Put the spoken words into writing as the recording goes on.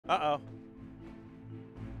Uh-oh.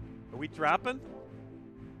 Are we dropping?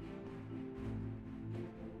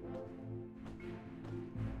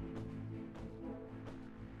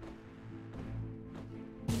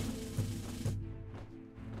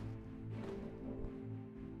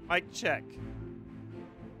 Mic check.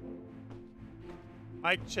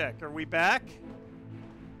 Mic check. Are we back?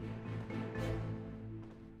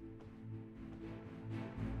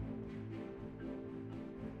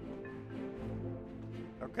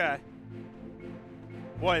 Okay.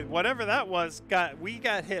 Boy, whatever that was, we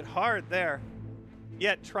got hit hard there.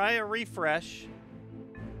 Yeah, try a refresh.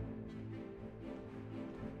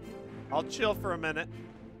 I'll chill for a minute.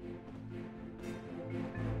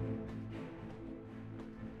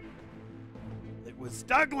 It was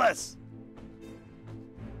Douglas!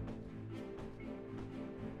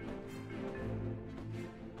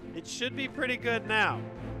 It should be pretty good now.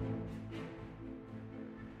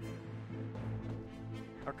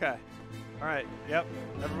 Okay. All right. Yep.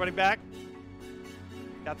 Everybody back?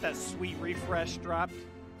 Got that sweet refresh dropped.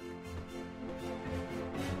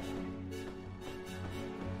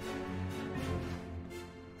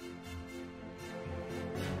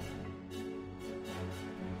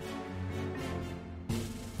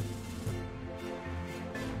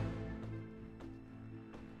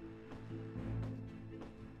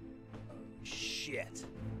 Shit.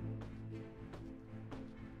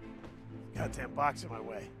 Goddamn box in my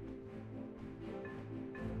way.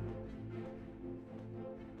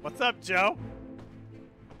 What's up, Joe?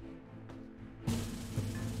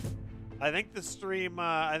 I think the stream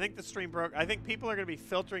broke. I think people are gonna be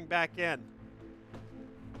filtering back in.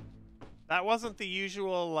 That wasn't the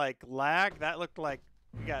usual like lag. That looked like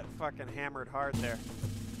we got fucking hammered hard there.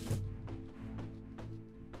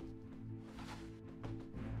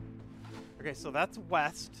 Okay, so that's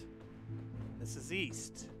west. This is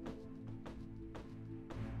east.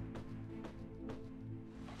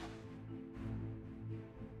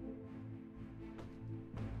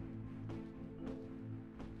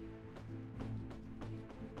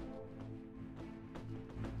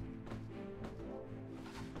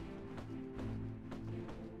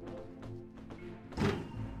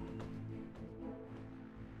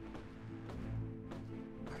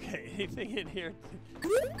 Okay, anything in here?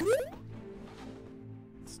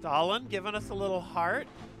 Stalin giving us a little heart.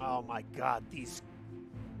 Oh my god, these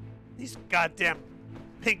goddamn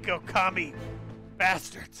pinko commie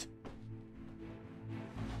bastards.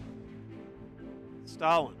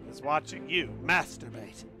 Stalin is watching you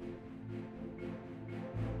masturbate.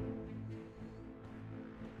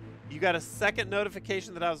 You got a second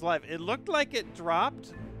notification that I was live. It looked like it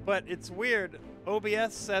dropped, but it's weird.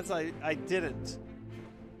 OBS says I didn't.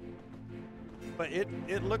 But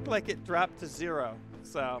it looked like it dropped to 0.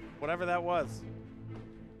 So, whatever that was.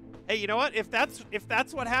 Hey, you know what? If that's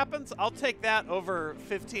what happens, I'll take that over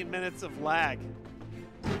 15 minutes of lag.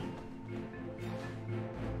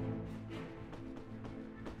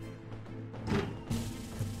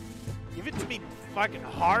 Give it to me fucking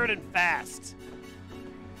hard and fast.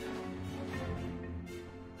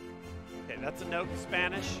 Okay, that's a note in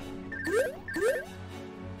Spanish.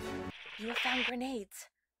 You have found grenades.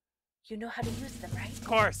 You know how to use them, right? Of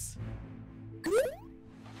course.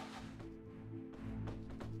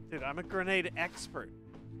 Dude, I'm a grenade expert.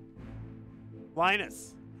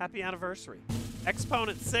 Linus, happy anniversary.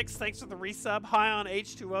 Exponent 6, thanks for the resub. High on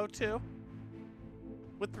H2O2.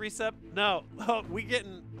 With the resub? No. Oh, we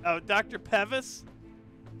getting Dr. Pevis,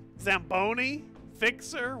 Zamboni,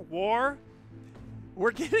 Fixer, War.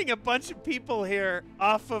 We're getting a bunch of people here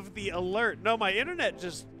off of the alert. No, my internet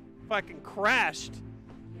just fucking crashed.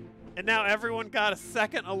 And now everyone got a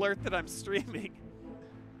second alert that I'm streaming.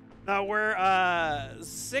 Now we're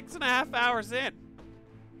 6.5 hours in.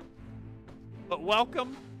 But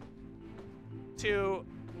welcome to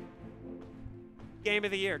Game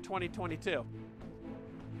of the Year 2022.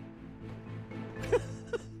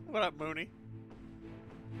 What up, Mooney?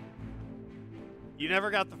 You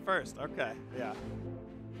never got the first. Okay, yeah.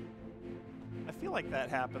 I feel like that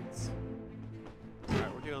happens.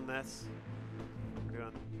 Alright, we're doing this. We're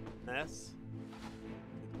doing this.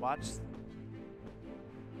 Watch.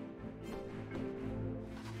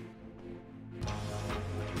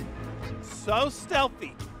 So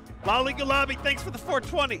stealthy. Lolly Galabi, thanks for the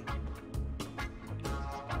 420.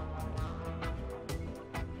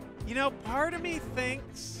 You know, part of me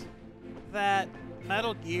thinks that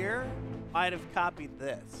Metal Gear might have copied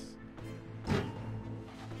this. You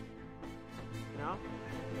know?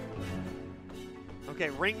 Okay,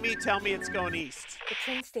 ring me, tell me it's going east. The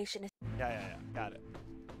train station is... Yeah, got it.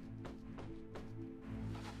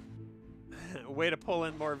 way to pull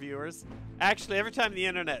in more viewers. Actually, every time the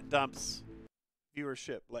internet dumps,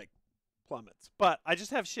 viewership like plummets. But I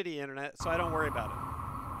just have shitty internet, so I don't worry about it.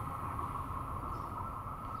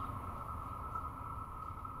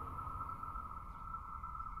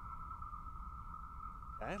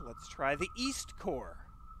 Okay, let's try the East Core.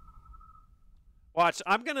 Watch,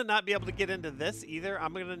 I'm gonna not be able to get into this either.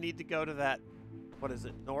 I'm gonna need to go to that, what is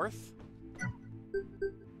it, north?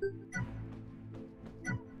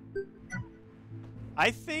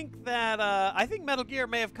 I think that, I think Metal Gear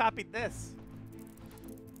may have copied this.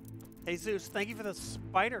 Hey Zeus, thank you for the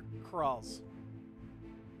spider crawls.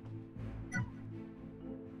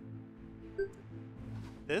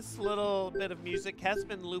 This little bit of music has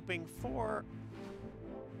been looping for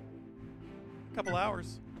a couple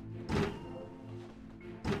hours.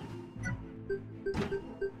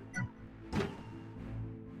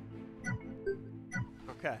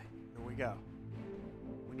 Okay, here we go.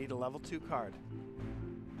 We need a level 2 card.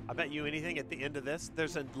 I bet you anything at the end of this,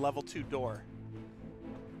 there's a level 2 door.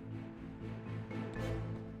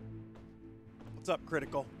 What's up,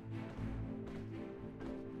 Critical?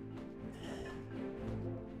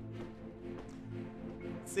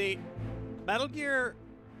 See, Metal Gear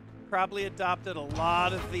probably adopted a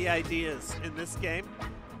lot of the ideas in this game.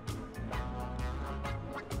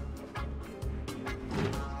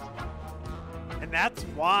 And that's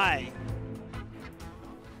why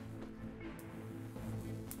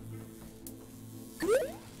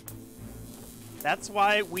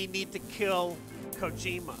we need to kill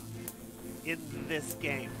Kojima in this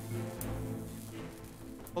game.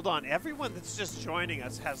 Hold on, everyone that's just joining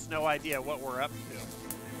us has no idea what we're up to.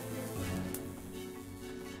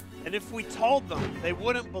 And if we told them, they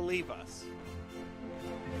wouldn't believe us.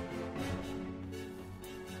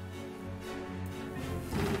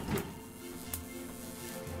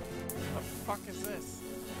 What the fuck is this?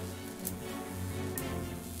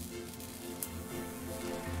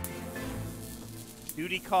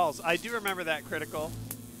 Duty calls. I do remember that, Critical.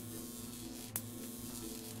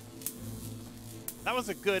 That was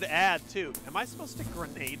a good ad, too. Am I supposed to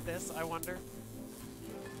grenade this, I wonder?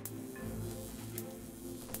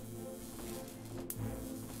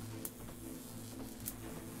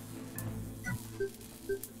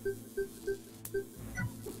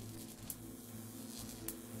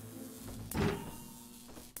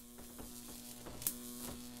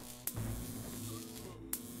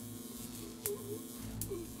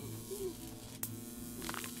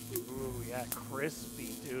 Ooh, yeah,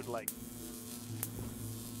 crispy, dude. Like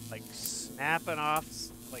snapping off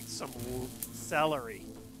like some celery.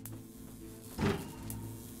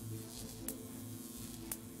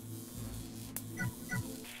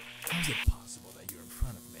 How's it possible that you're in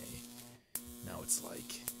front of me? Now it's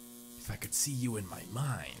like, if I could see you in my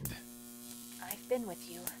mind. I've been with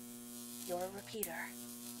you. You're a repeater.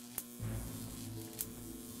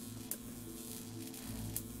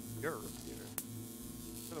 You're a repeater.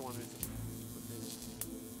 You're the one who's a repeater.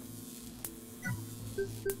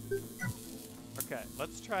 Okay,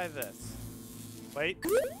 let's try this. Wait.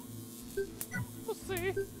 We'll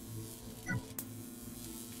see.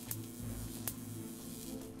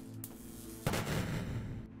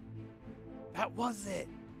 That was it.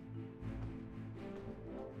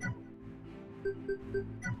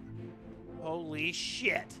 Holy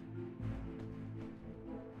shit.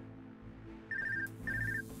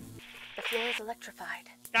 The floor is electrified.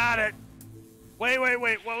 Got it. Wait.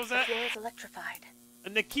 What was The that? floor is electrified. A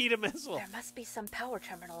Nikita missile. There must be some power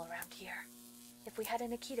terminal around here. If we had a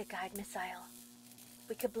Nikita guide missile,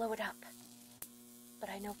 we could blow it up. But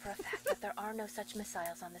I know for a fact that there are no such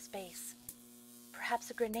missiles on this base. Perhaps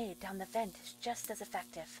a grenade down the vent is just as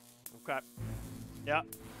effective. Okay. Yeah.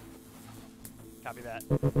 Copy that.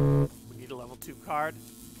 We need a level 2 card.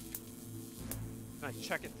 Can I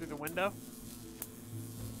check it through the window?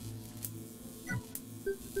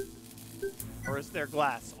 Or is there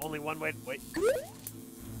glass? Only one way. Wait.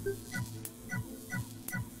 Does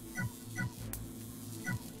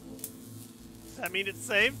that mean it's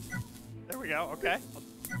saved? There we go. Okay.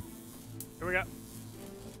 Here we go.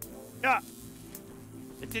 Yeah.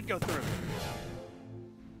 It did go through.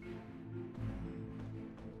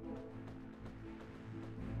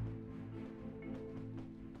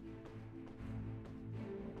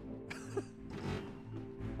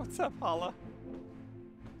 What's up, Hala?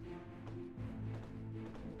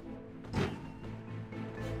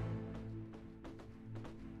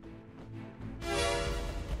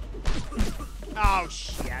 Oh,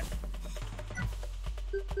 shit.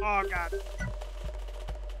 Oh, God.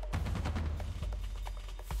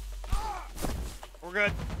 We're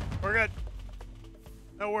good. We're good.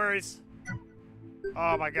 No worries.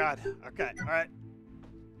 Oh my god. Okay, alright.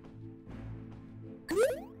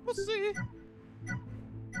 We'll see.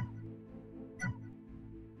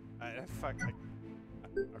 Fuck.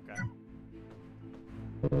 Okay.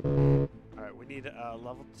 Alright, we need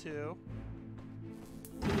level 2.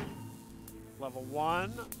 Level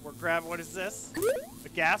 1. We're grabbing, what is this? A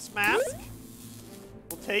gas mask?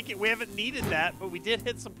 We'll take it. We haven't needed that, but we did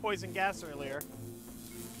hit some poison gas earlier.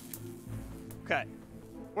 Okay.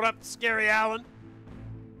 What up, Scary Alan?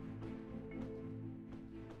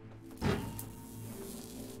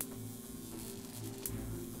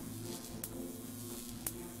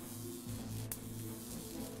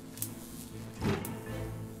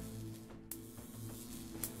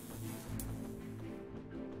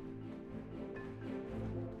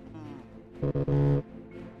 Let's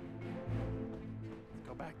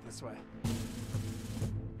go back this way.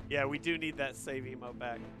 Yeah, we do need that save emo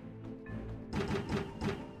back.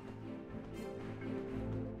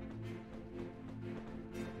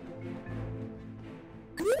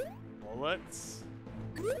 Bullets.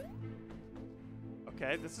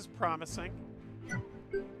 Okay, this is promising.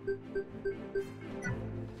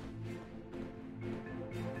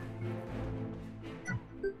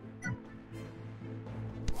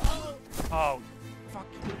 Oh, fuck.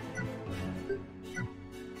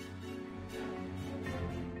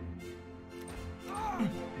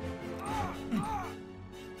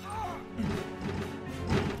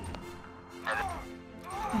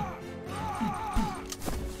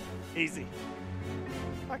 Easy.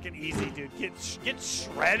 Fucking easy, dude. Get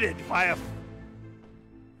shredded by a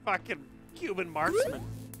fucking Cuban marksman.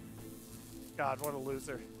 God, what a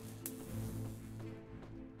loser.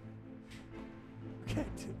 Okay,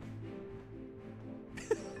 dude.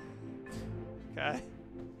 Okay.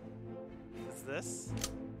 Is this?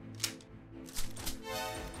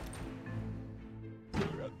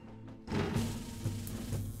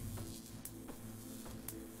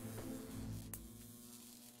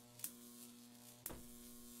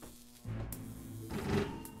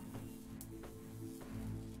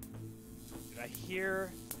 Did I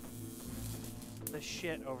hear the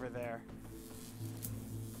shit over there?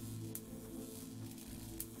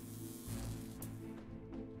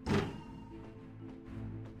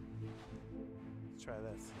 Try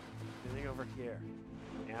this. Anything over here?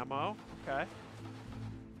 Ammo? Okay.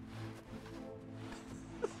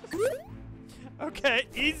 Okay,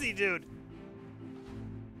 easy, dude.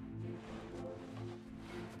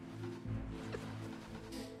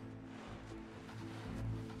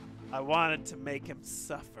 I wanted to make him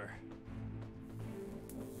suffer.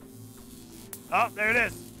 Oh, there it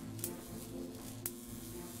is.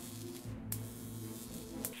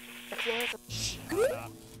 Shut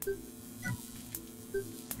up.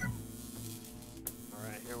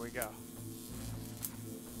 Alright, here we go.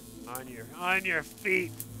 On your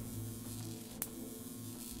feet.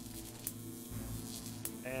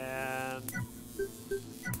 And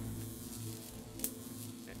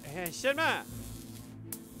hey, Shinma.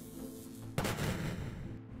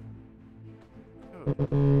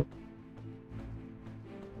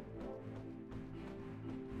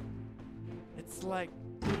 It's like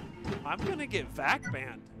I'm gonna get vac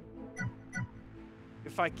banned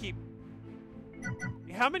if I keep.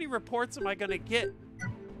 How many reports am I gonna get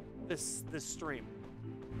this stream?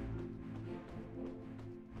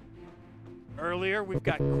 Earlier we've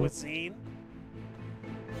got cuisine.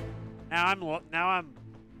 Now I'm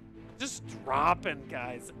just dropping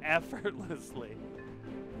guys effortlessly.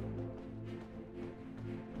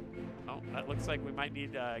 Oh, that looks like we might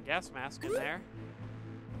need a gas mask in there.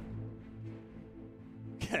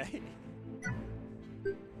 Okay.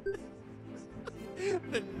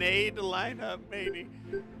 The nade lineup, baby.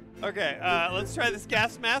 Okay, let's try this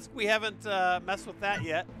gas mask. We haven't messed with that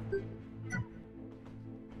yet.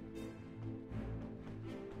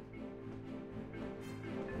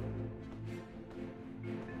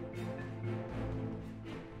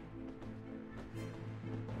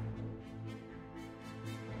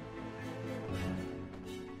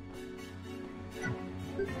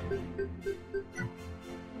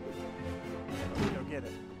 Go get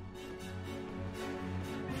it.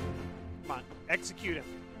 Come on, execute him.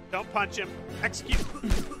 Don't punch him. Execute.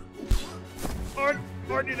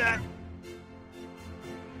 Or do that.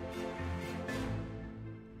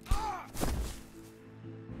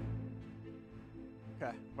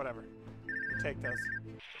 Okay, whatever. Take those.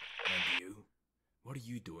 And you? What are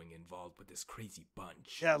you doing involved with this crazy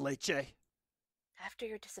bunch? Yeah, Leche. After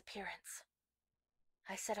your disappearance,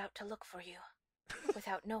 I set out to look for you,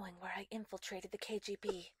 without knowing where I infiltrated the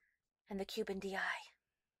KGB and the Cuban DI,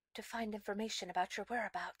 to find information about your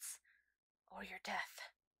whereabouts, or your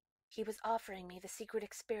death. He was offering me the secret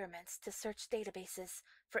experiments to search databases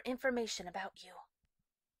for information about you.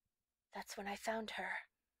 That's when I found her.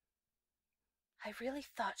 I really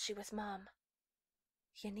thought she was Mom.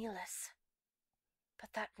 Yanilis.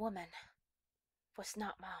 But that woman was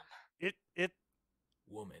not Mom.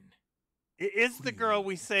 Woman. It is Who the do you girl mean?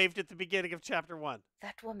 we saved at the beginning of chapter 1.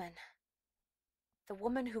 That woman. The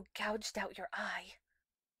woman who gouged out your eye.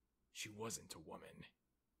 She wasn't a woman.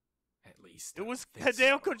 At least It I was don't think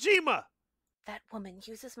Hideo so. Kojima! That woman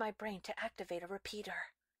uses my brain to activate a repeater.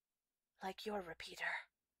 Like your repeater.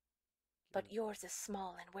 But yours is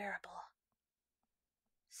small and wearable.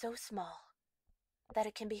 So small that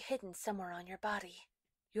it can be hidden somewhere on your body.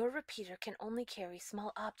 Your repeater can only carry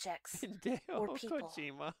small objects Hideo or people,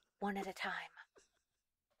 Kojima. one at a time.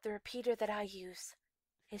 The repeater that I use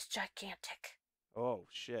is gigantic Oh,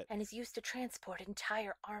 shit. and is used to transport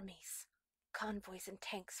entire armies, convoys and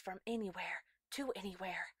tanks from anywhere to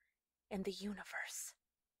anywhere in the universe.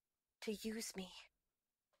 To use me,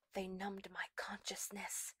 they numbed my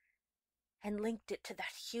consciousness and linked it to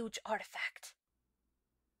that huge artifact.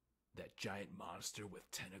 That giant monster with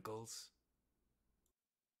tentacles?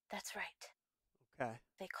 That's right. Okay.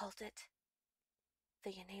 They called it the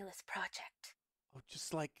Yanilis Project, Oh,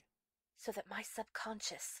 just like... so that my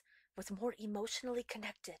subconscious was more emotionally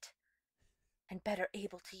connected and better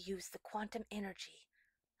able to use the quantum energy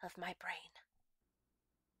of my brain.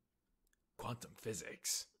 Quantum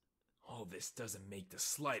physics? All this doesn't make the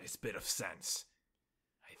slightest bit of sense.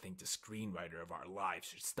 I think the screenwriter of our lives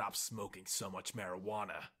should stop smoking so much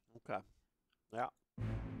marijuana. Okay. Yeah.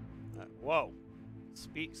 Whoa.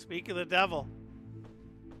 Speak of the devil.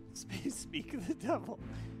 Speak of the devil.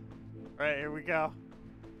 All right, here we go.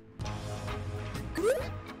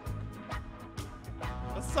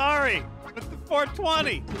 Oh, sorry, with the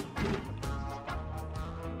 420.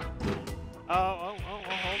 Oh,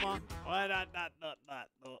 hold on. Why not?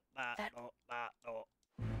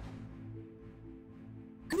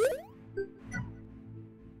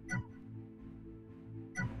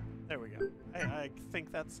 There we go. I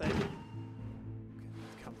think that's safe. Okay,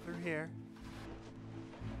 let's come through here.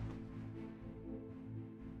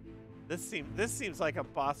 This seems like a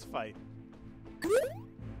boss fight.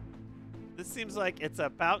 This seems like it's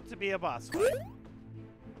about to be a boss fight.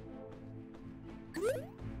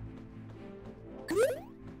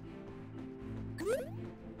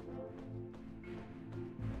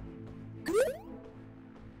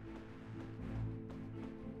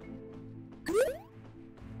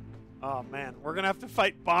 Oh man, we're gonna have to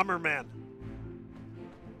fight Bomberman.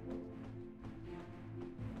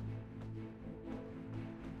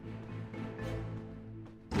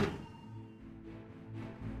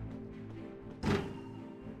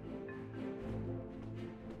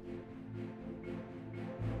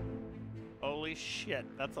 Holy shit,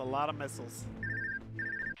 that's a lot of missiles.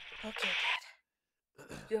 Okay, Dad.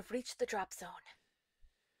 You have reached the drop zone.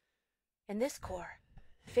 In this core,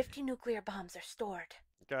 50 nuclear bombs are stored,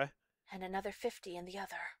 Okay, and another 50 in the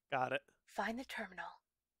other. got it. Find the terminal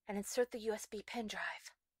and insert the USB pen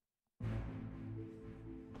drive.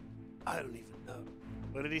 I don't even know.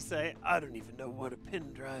 What did he say? I don't even know what a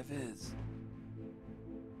pin drive is.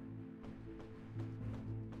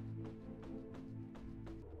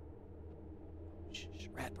 Shh,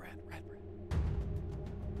 rat brand.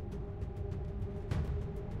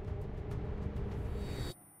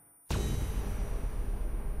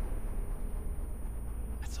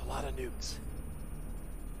 That's a lot of nukes.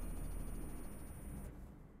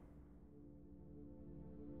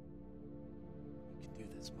 You can do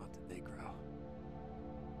this, Montenegro.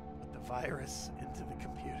 Put the virus into the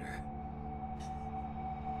computer.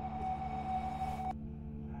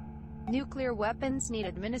 Nuclear weapons need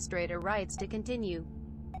administrator rights to continue.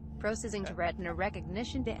 Processing to retina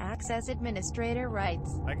recognition to access administrator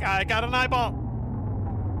rights. I got an eyeball.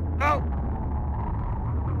 No.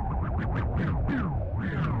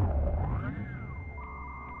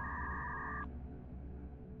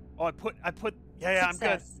 Oh, I put. Yeah, I'm good.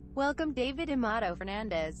 Success. Welcome David Amato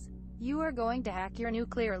Fernandez. You are going to hack your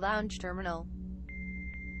nuclear lounge terminal.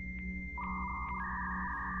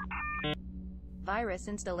 Virus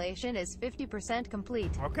installation is 50%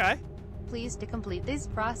 complete. Okay. Please, to complete this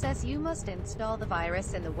process you must install the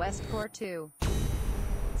virus in the West Core 2.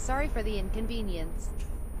 Sorry for the inconvenience.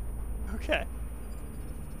 Okay.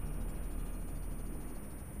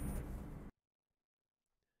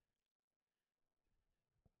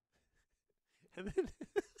 And then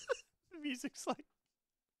the music's like.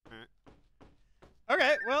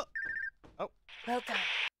 Okay, well. Oh. Well done.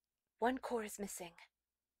 One core is missing.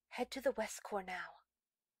 Head to the West Core now.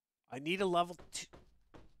 I need a level 2.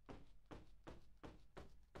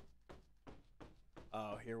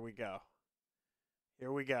 Here we go.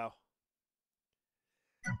 Here we go.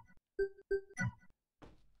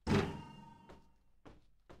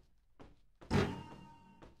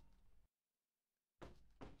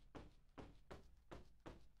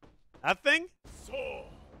 That thing? So,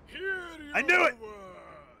 here you I knew it! were.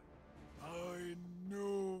 I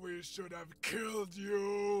knew we should have killed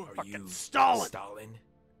you. Are Fucking you Stalin. Stalin?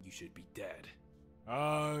 You should be dead.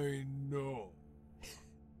 I know.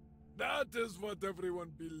 That is what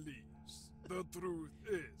everyone believes. The truth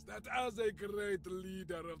is that as a great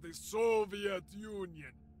leader of the Soviet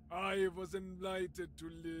Union, I was invited to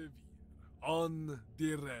live here on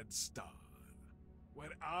the Red Star, where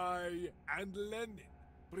I and Lenin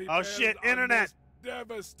prepared shit, our internet. most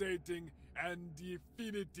devastating and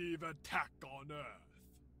definitive attack on Earth.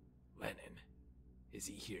 Lenin, is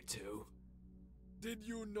he here too? Did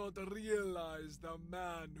you not realize the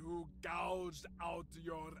man who gouged out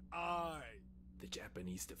your eye? The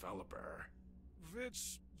Japanese developer.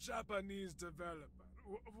 Which Japanese developer?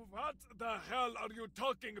 What the hell are you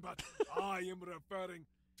talking about? I am referring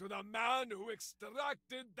to the man who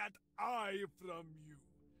extracted that eye from you.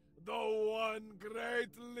 The one great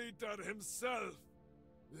leader himself,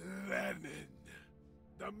 Lenin.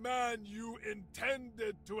 The man you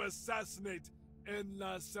intended to assassinate in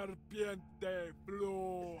La Serpiente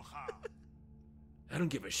Floja. I don't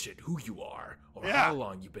give a shit who you are or Yeah. how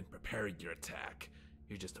long you've been preparing your attack.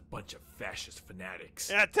 You're just a bunch of fascist fanatics.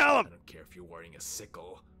 Yeah, tell I him. don't care if you're wearing a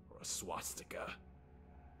sickle or a swastika.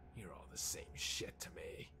 You're all the same shit to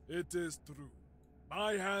me. It is true.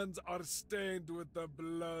 My hands are stained with the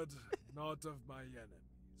blood, not of my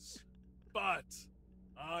enemies. But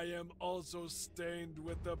I am also stained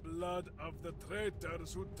with the blood of the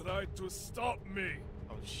traitors who tried to stop me.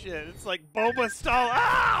 Oh shit, it's like Boba Stalin.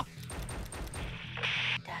 Ah!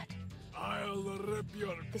 Dad, I'll rip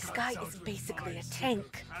your this guts guy out is with basically my a sickle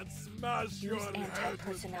tank. and smash Use your head with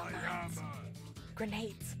anti-personnel my mines. hammer.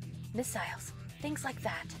 Grenades, missiles, things like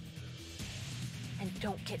that. And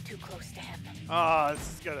don't get too close to him. Oh,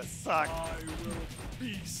 this is gonna suck. I will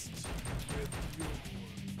feast with your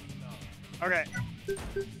blood. Okay.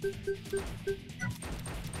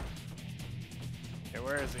 Okay,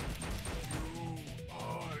 where is he? You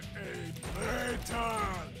are a traitor!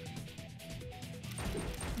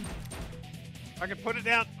 I can put it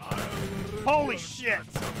down. I'll rip Holy your shit.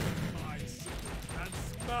 guts out with my sickle and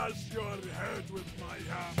smash your head with my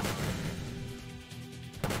hammer.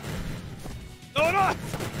 No, no!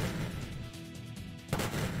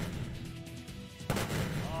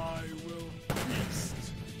 I will feast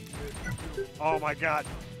with you. Oh my god.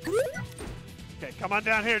 Okay, come on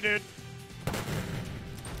down here, dude.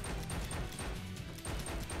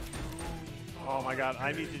 Oh my god,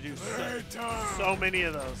 I need to do so many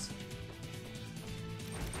of those.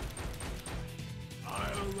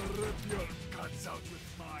 I'll rip your guts out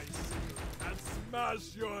with my sickle and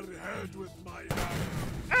smash your head with my hammer.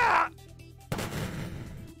 Ah!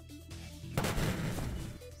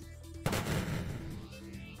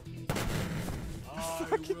 I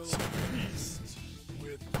will feast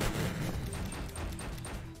with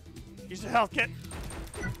you. Use the health kit.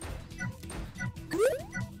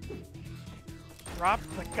 Drop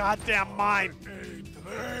the goddamn mine.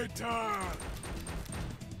 A traitor!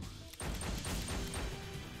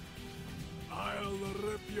 I'll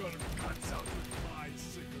rip your guts out with my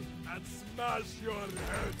sickle and smash your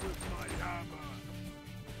head with my hammer.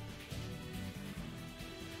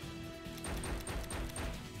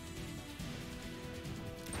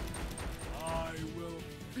 I will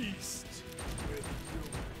feast with your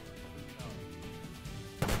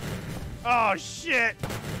blood. Oh shit.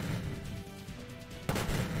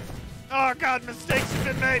 Oh god, mistakes have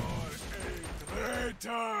been made. You're a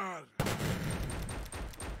traitor!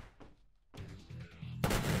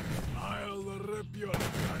 I'll rip your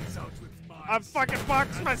guts out with my I'm fucking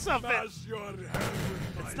boxed and myself in. smash your head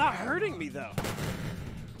with my It's not hammer. hurting me though.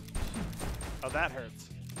 Oh, that hurts.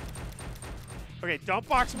 Okay, don't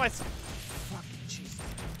box myself. Fucking Jesus.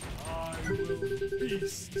 I will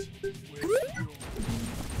feast with you.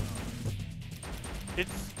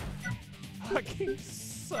 It's fucking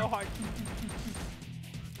so hard.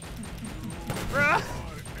 Bruh!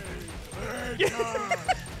 You're a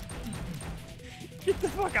traitor! Get the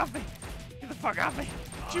fuck off me! Get the fuck off me!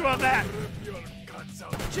 Chew on that! Rip your guts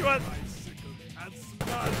out Chew with on- my sickle and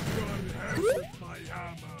smash your head with my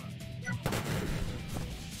hammer.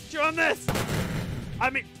 Chew on this! I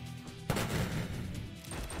mean...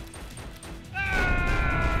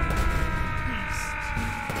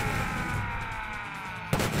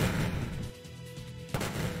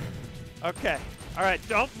 Okay. Alright,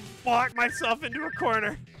 don't block myself into a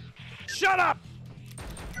corner. Shut up!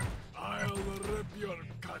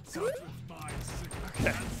 cuts out with my sickle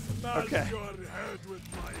Okay. and smash Okay. your head with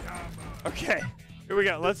my hammer. Okay. Here we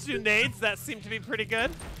go. Let's do nades. That seemed to be pretty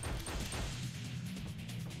good.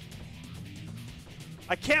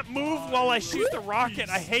 I can't move while I shoot the rocket.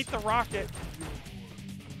 I hate the rocket.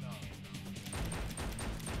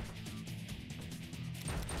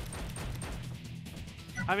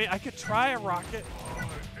 I mean, I could try a rocket.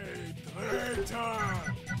 A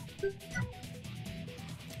traitor!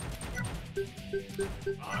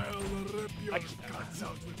 I'll rip your guts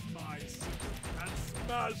out with my sickle and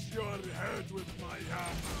smash your head with my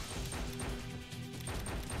hammer.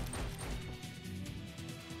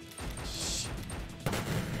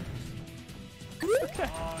 Okay.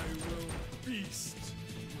 I will feast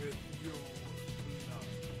with your blood.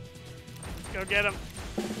 Let's go get him.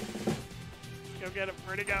 Go get him.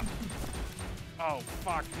 Where'd he go? Oh,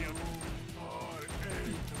 fuck you. You are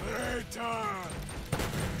a traitor!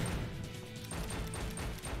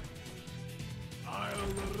 I'll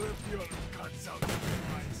rip your guts out with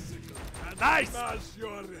my sickle and Nice! smash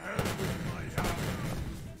your head with my hammer.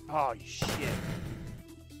 Oh, shit.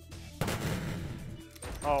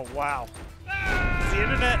 Oh, wow. Is the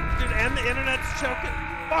internet, dude, and the internet's choking.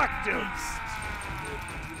 Fuck, dude.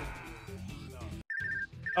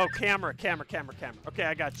 Oh, camera. Okay,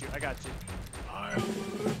 I got you. I'll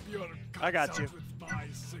rip your I got guts you. out with my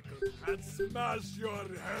sickle and smash your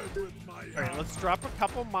head with my hammer. All right, let's drop a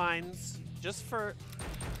couple mines just for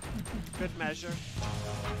good measure.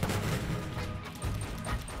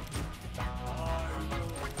 I will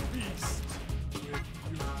feast with you.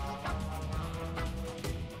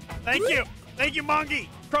 Thank you. Thank you, Mongi.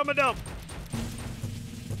 Chromodome.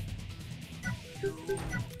 You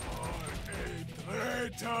are a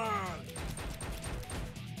traitor!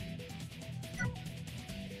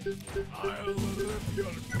 I'll rip your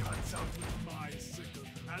guts out with my sickle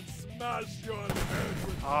and smash your head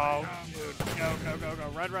with my Oh, hammer. dude.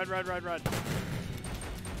 Go. Run.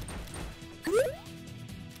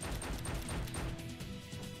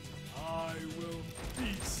 I will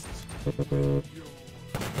feast with you.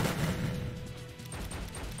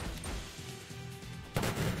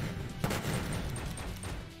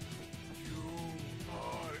 You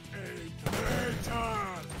are a traitor!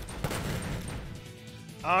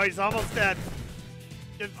 Oh, he's almost dead.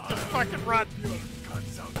 Just fucking run. Rip your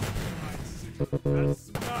guts out with my sickle and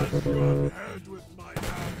smash your head with my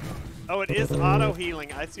hammer. Oh, it is auto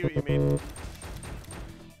healing. I see what you mean.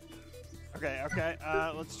 Okay.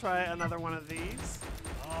 Let's try another one of these.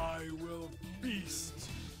 I will feast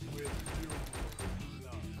with your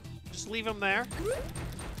blood. Just leave them there.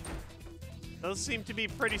 Those seem to be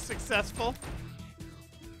pretty successful.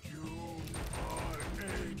 You are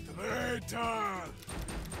a traitor!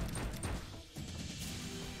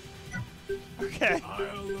 Okay.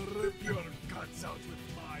 I'll rip your guts out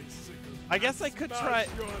with my sickle. I guess I could try.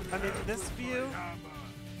 Smash your I mean, head this with my view. hammer.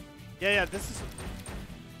 Yeah. This is.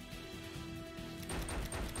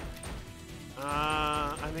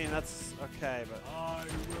 I mean, that's okay, but. I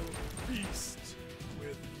will feast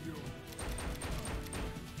with you.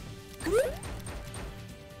 You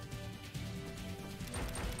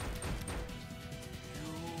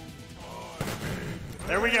are a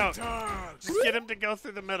There we go. traitor. Just get him to go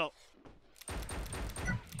through the middle.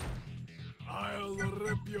 I'll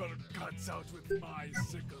rip your guts out with my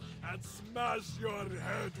sickle and smash your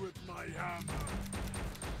head with my hammer.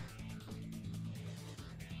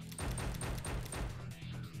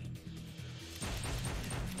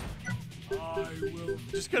 I will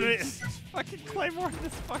Just gonna feast fucking with claymore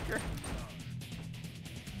this fucker.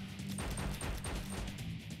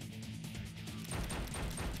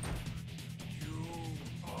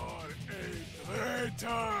 you are a traitor.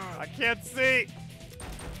 I can't see.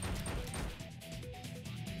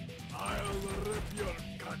 I'll rip your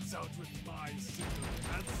guts out with my sickle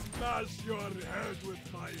and smash your head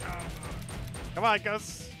with my hammer. Come on,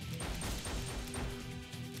 Gus.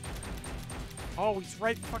 Oh, he's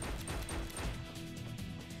right fucking.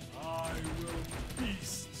 I will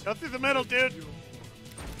feast. Go through the middle, dude. You.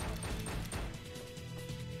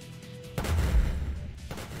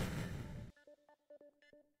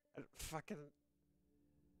 Fucking.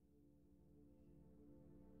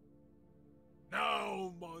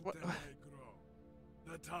 Now, Montenegro,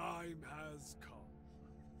 the time has come.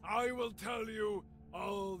 I will tell you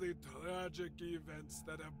all the tragic events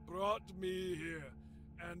that have brought me here,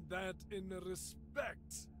 and that in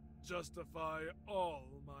respect justify all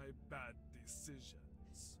my bad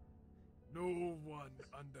decisions. No one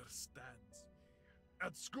understands.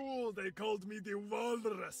 At school, they called me the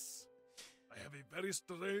Walrus. I have a very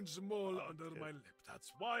strange mole under my lip.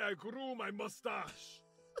 That's why I grew my mustache.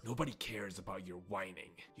 Nobody cares about your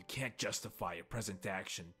whining. You can't justify a present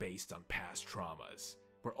action based on past traumas.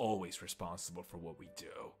 We're always responsible for what we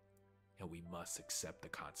do, and we must accept the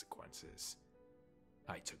consequences.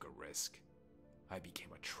 I took a risk. I became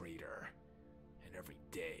a traitor, and every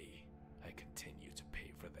day I continue to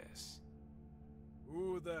pay for this.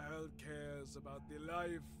 Who the hell cares about the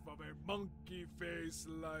life of a monkey face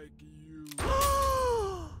like you?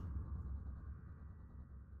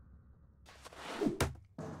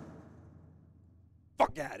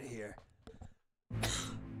 Fuck out of here. The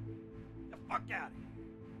fuck out of here.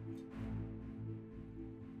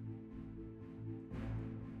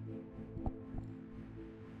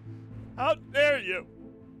 How dare you?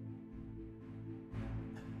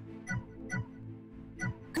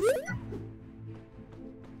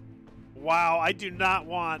 Wow, I do not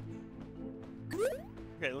want...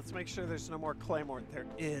 Okay, let's make sure there's no more Claymore. There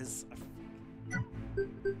is.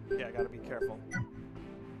 Yeah, I gotta be careful.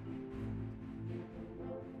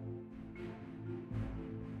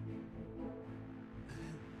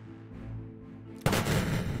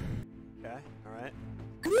 Okay, alright.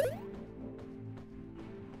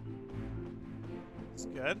 It's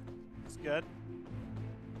good. It's good.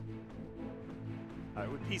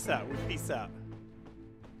 Alright, we peace out. We peace out.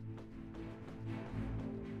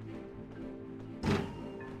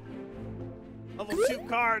 Level 2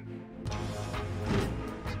 card.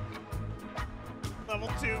 Level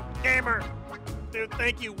 2 gamer. Dude,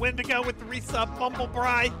 thank you. Wendigo with the resub.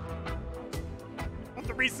 Bumblebry with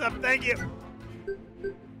the resub. Thank you.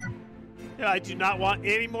 Yeah, I do not want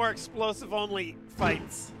any more explosive only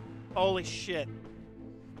fights. Holy shit.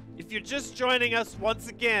 If you're just joining us once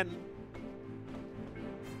again,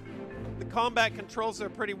 the combat controls are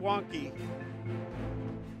pretty wonky.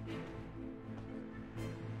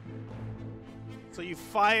 So you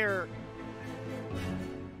fire...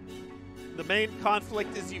 The main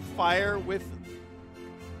conflict is you fire with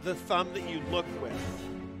the thumb that you look with.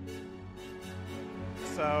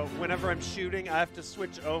 So whenever I'm shooting, I have to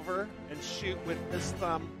switch over and shoot with this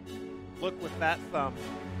thumb, look with that thumb.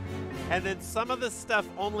 And then some of this stuff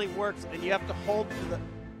only works, and you have to hold the...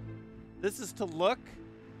 This is to look.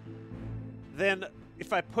 Then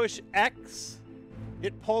if I push X,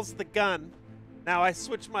 it pulls the gun. Now I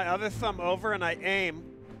switch my other thumb over and I aim,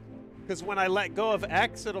 because when I let go of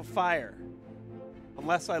X, it'll fire.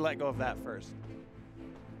 Unless I let go of that first.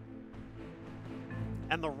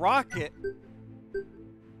 And the rocket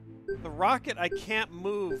I can't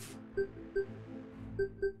move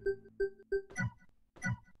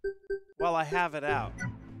while I have it out.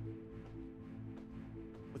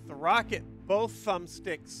 With the rocket, both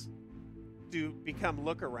thumbsticks do become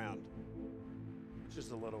look around. Which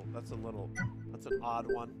is that's an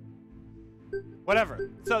odd one. Whatever.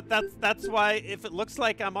 So that's why if it looks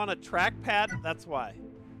like I'm on a trackpad, that's why.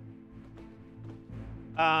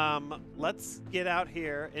 Let's get out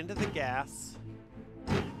here into the gas.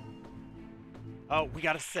 Oh, we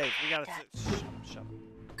gotta save. We gotta save. Shut up.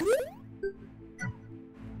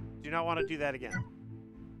 Do not want to do that again.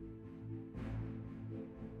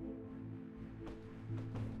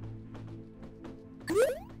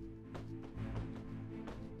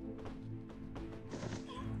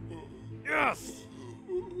 Yes!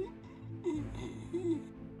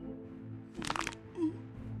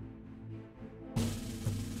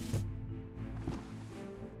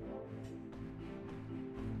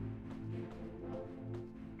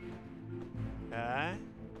 Okay.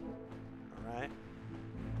 Alright.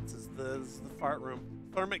 This is the fart room.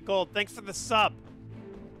 Thermit Gold, thanks for the sub.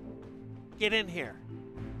 Get in here.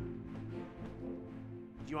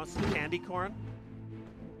 Do you want some candy corn?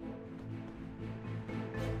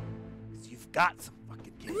 You've got some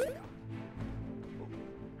fucking candy corn. Oh,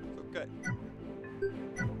 it's okay.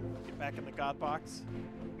 Get back in the God box.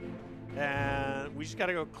 And we just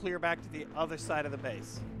gotta go clear back to the other side of the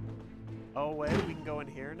base. Oh wait, we can go in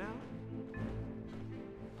here now?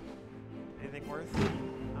 Anything worth?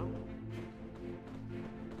 No?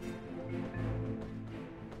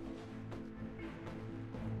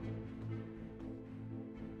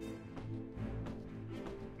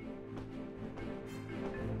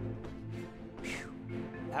 Whew.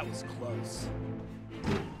 That was close.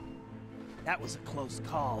 That was a close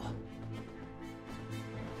call.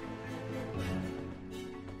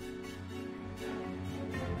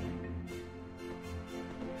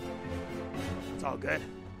 It's all good.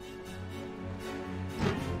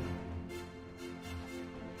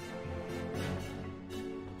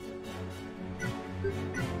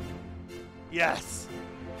 Yes!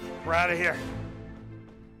 We're out of here.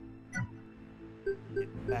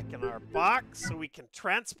 Get back in our box so we can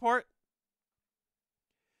transport.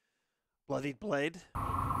 Bloodied Blade.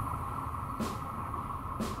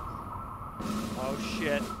 Oh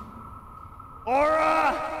shit.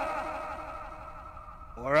 Aura!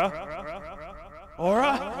 Aura?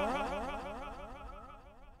 Aura?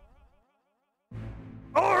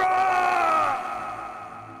 Aura!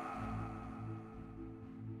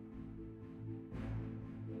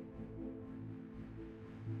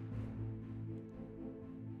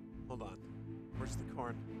 Hold on. Where's the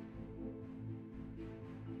corn?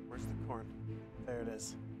 Where's the corn? There it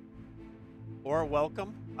is. Aura,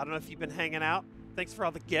 welcome. I don't know if you've been hanging out. Thanks for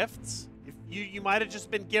all the gifts. If you might have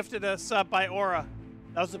just been gifted a sub by Aura.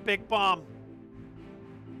 That was a big bomb.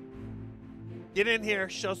 Get in here,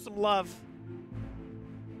 show some love.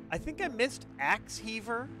 I think I missed Axe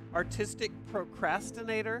Heaver, Artistic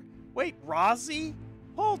Procrastinator. Wait, Rozzy?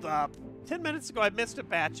 Hold up. 10 minutes ago I missed a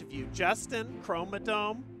batch of you. Justin,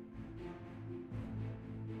 Chromadome.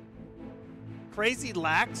 Crazy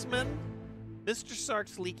Laxman. Mr.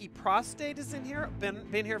 Sark's Leaky Prostate is in here.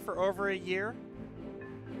 Been here for over a year.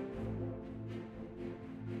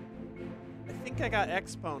 I think I got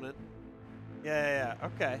Exponent. Yeah,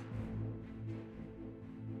 okay.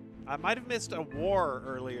 I might have missed a war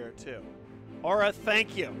earlier, too. Aura,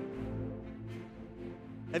 thank you.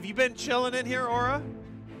 Have you been chilling in here, Aura?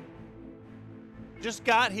 Just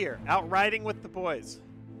got here, out riding with the boys.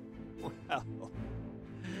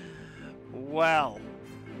 Well.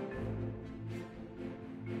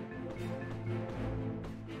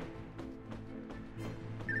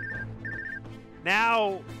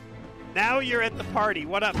 Now you're at the party.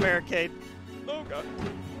 What up, Barricade? Oh, God.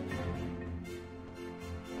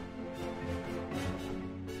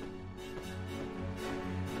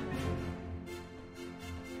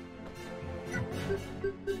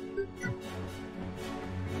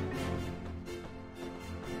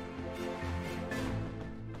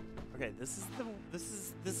 Okay, this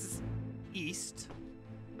is east.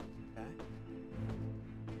 Okay.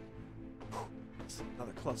 This is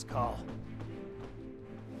another close call.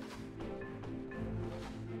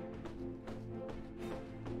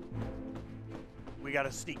 We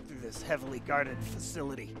gotta sneak through this heavily guarded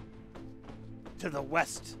facility to the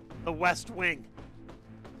west wing.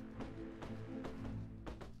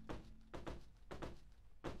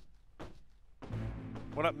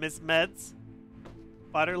 What up, Miss Meds?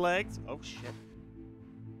 Butter legs? Oh shit.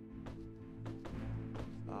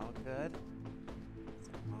 All good. It's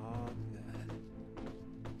all good.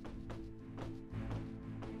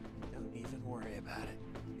 Don't even worry about it,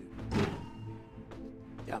 you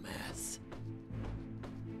dumbass.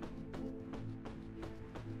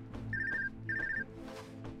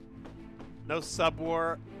 No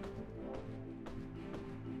subwar.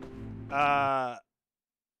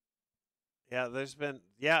 Yeah, there's been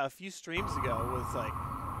a few streams ago was like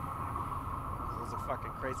it was a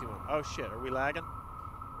fucking crazy one. Oh shit, are we lagging?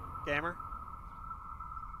 Gamer?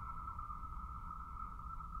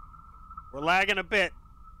 We're lagging a bit.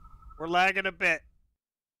 We're lagging a bit.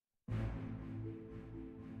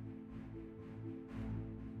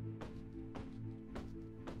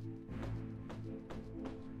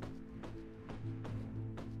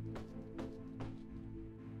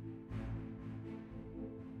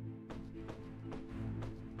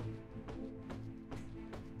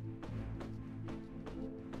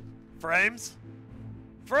 Frames?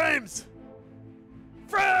 Frames!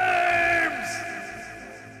 Frames!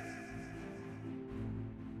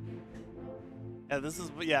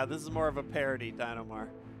 Yeah, this is more of a parody, Dinomar.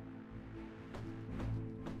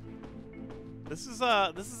 This is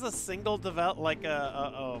a single like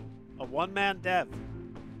a one-man dev.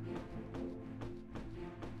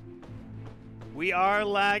 We are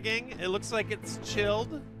lagging. It looks like it's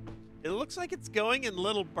chilled. It looks like it's going in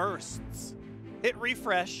little bursts. Hit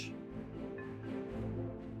refresh.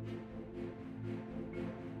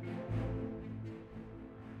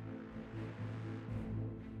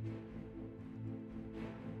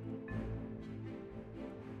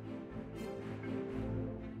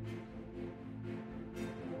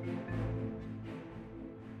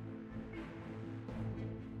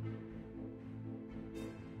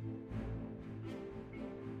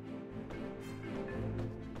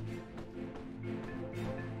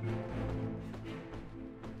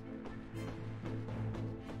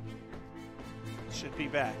 Should be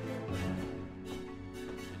back.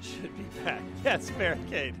 It should be back. Yes,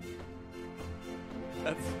 Barricade.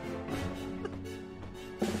 That's...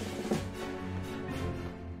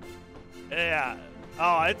 yeah.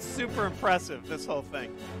 Oh, it's super impressive, this whole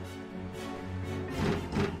thing.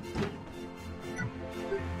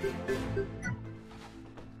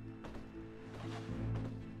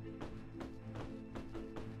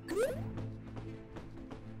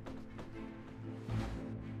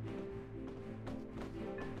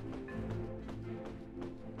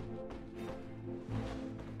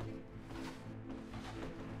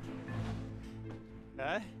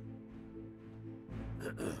 Okay.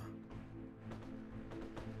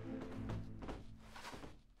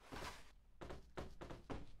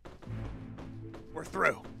 We're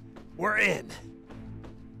through. We're in.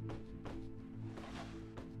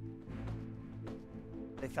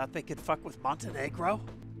 They thought they could fuck with Montenegro?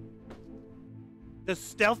 The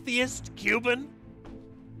stealthiest Cuban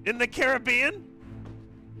in the Caribbean?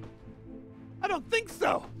 I don't think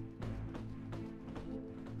so.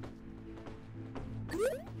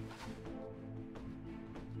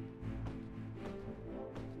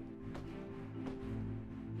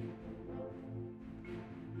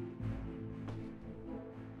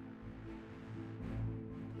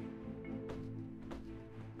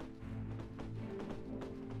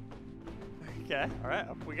 Okay, all right,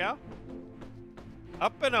 up we go.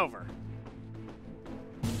 Up and over.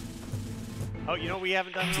 Oh, you know what we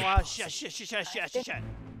haven't done in a while? Shit.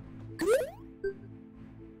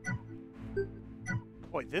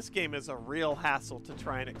 Boy, this game is a real hassle to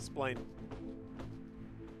try and explain.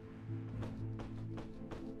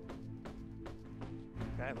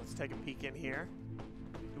 Okay, let's take a peek in here.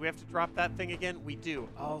 Do we have to drop that thing again? We do.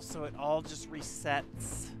 Oh, so it all just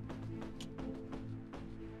resets.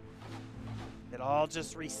 It all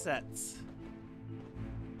just resets.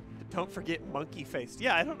 Don't forget monkey face.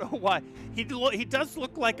 Yeah, I don't know why. He does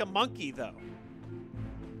look like a monkey, though.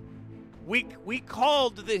 We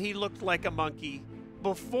called that he looked like a monkey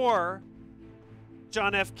before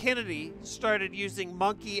John F. Kennedy started using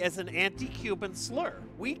monkey as an anti-Cuban slur.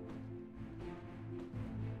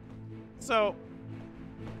 So,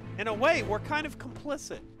 in a way, we're kind of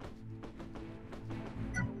complicit.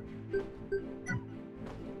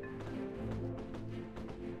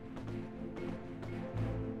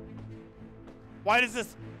 Why does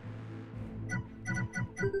this...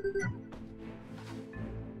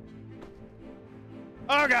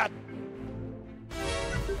 Oh, God!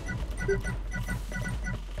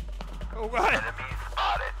 Oh, God! Enemy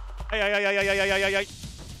spotted. Hey.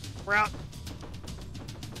 We're out.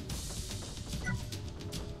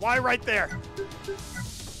 Why right there?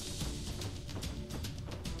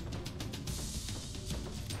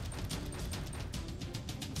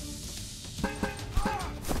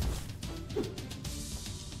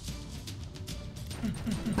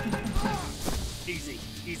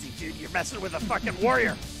 Easy, dude. You're messing with a fucking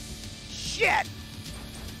warrior. Shit!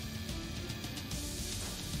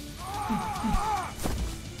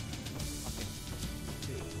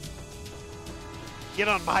 Get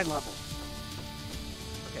on my level.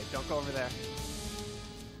 Okay, don't go over there.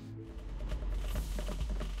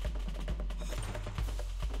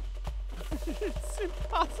 It's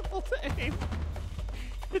impossible to aim.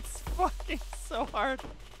 It's fucking so hard.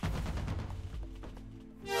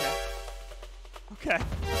 Okay.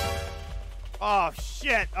 Oh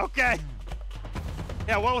shit. Okay.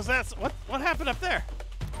 Yeah. What was that? What happened up there?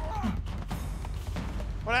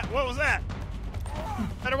 What was that?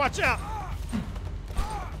 Better watch out.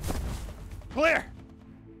 Clear.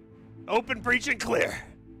 Open, breach, and clear.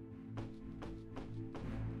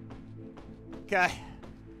 Okay.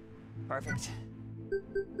 Perfect.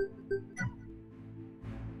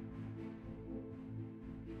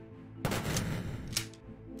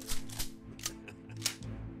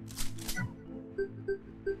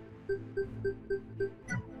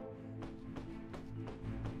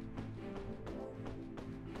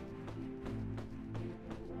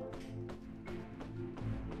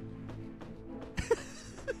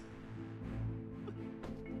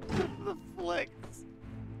 The flicks.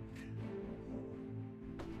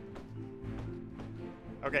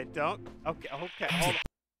 Okay, don't. Okay, hold on.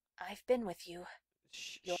 I've been with you.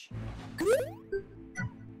 Shh. You're- Okay,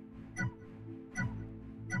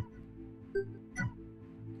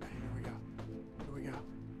 here we go.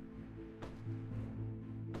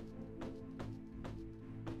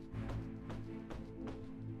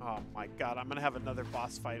 Oh my god, I'm gonna have another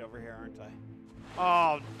boss fight over here, aren't I?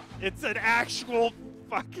 Oh, it's an actual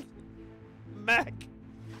fucking mech.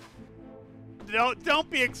 Don't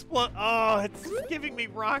be explode. Oh, it's giving me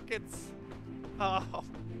rockets. Oh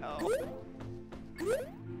no.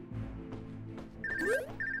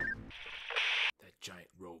 That giant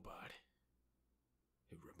robot.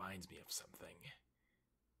 It reminds me of something.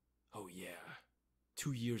 Oh yeah.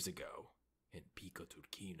 2 years ago, in Pico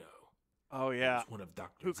Turquino. Oh It yeah. was one of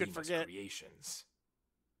Dr. Who could Zima's forget? creations.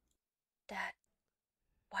 Dad,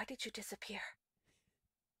 why did you disappear?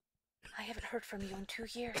 I haven't heard from you in 2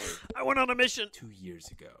 years. I went on a mission 2 years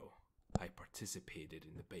ago, I participated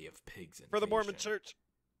in the Bay of Pigs invasion. for the Mormon Church.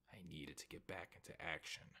 I needed to get back into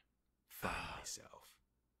action. Find myself.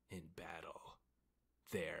 In battle.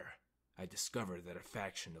 There, I discovered that a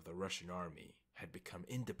faction of the Russian army had become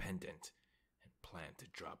independent and planned to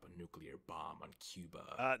drop a nuclear bomb on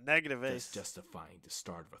Cuba. Negative thus Ace. justifying the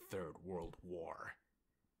start of a third world war.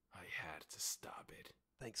 I had to stop it.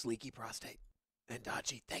 Thanks, Leaky Prostate. And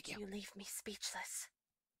Dodgy, thank you. You leave me speechless.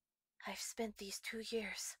 I've spent these 2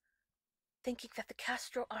 years thinking that the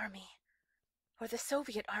Castro army, or the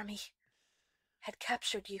Soviet army, had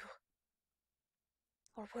captured you,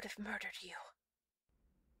 or would have murdered you.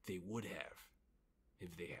 They would have,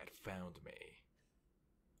 if they had found me.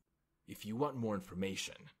 If you want more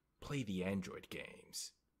information, play the Android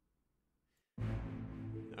games.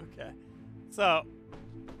 Okay. So,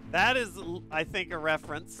 that is, I think, a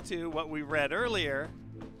reference to what we read earlier.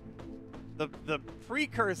 The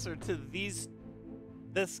precursor to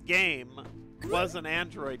this game was an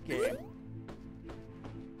Android game.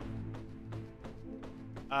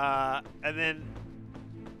 And then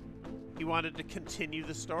he wanted to continue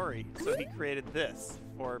the story, so he created this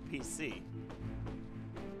for PC.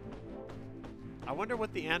 I wonder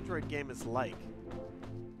what the Android game is like.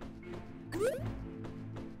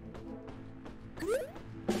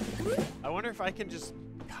 I wonder if I can just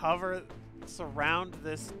surround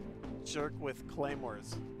this jerk with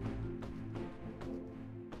claymores.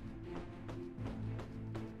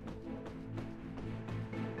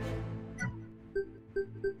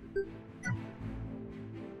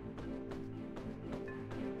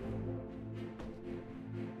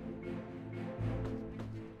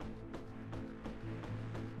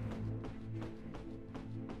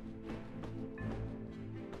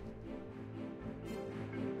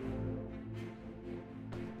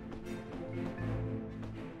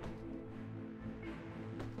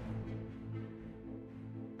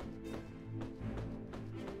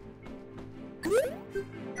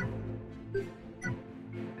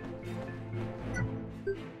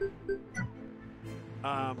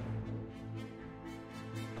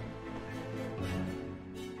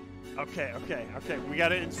 Okay. We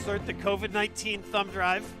gotta insert the COVID-19 thumb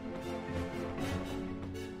drive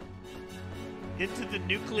into the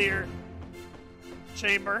nuclear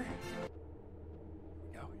chamber.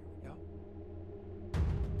 Here we go.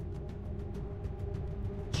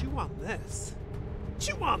 Chew on this.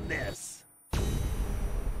 Chew on this.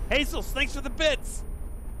 Hazels, thanks for the bits.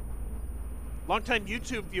 Longtime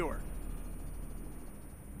YouTube viewer.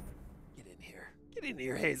 Get in here. Get in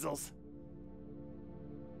here, Hazels.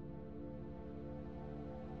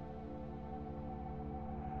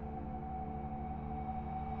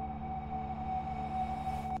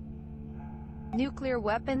 Nuclear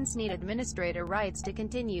weapons need administrator rights to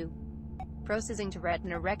continue. Processing to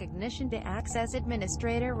retina recognition to access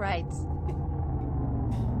administrator rights.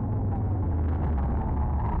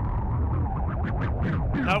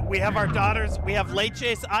 No, we have our daughters. We have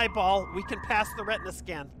Leche's eyeball. We can pass the retina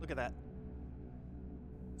scan. Look at that.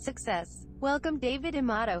 Success. Welcome David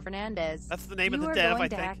Amato Fernandez. That's the name of the You dev, are I going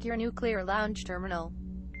to think. hack your nuclear lounge terminal.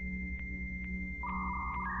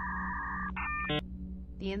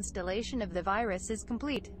 The installation of the virus is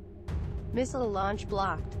complete. Missile launch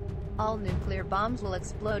blocked. All nuclear bombs will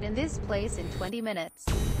explode in this place in 20 minutes.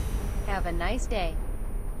 Have a nice day.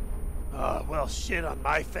 Oh, well, shit on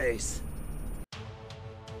my face.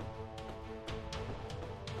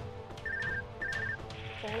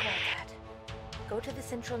 Very well, Dad. Go to the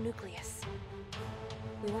central nucleus.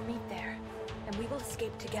 We will meet there, and we will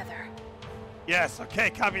escape together. Yes,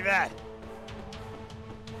 okay, copy that.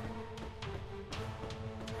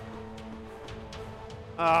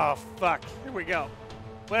 Oh, fuck. Here we go.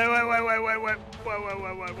 Wait.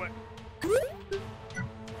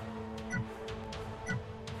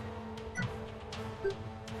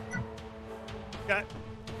 Okay,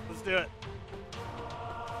 let's do it.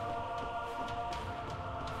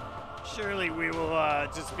 Surely we will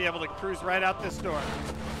just be able to cruise right out this door.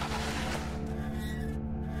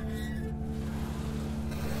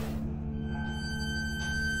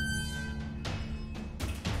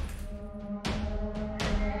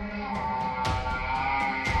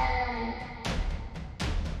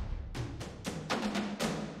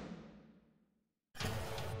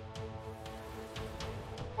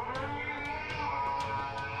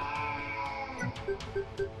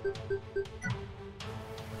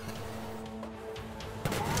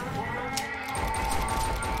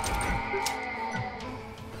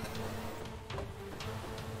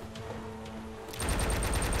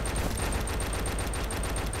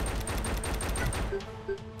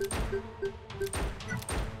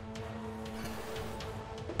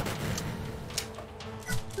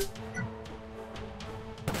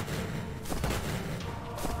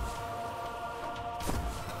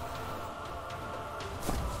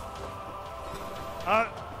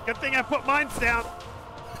 Good thing I put mines down.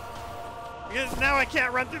 Because now I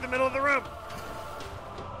can't run through the middle of the room.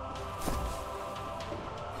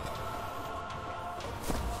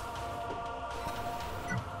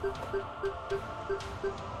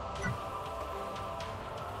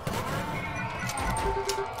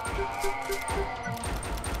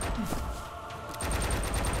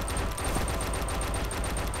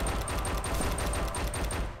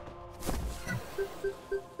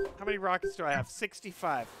 How many rockets do I have?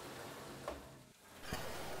 65.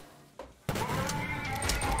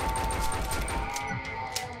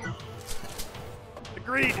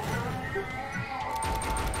 Agreed.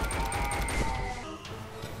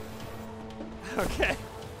 Okay.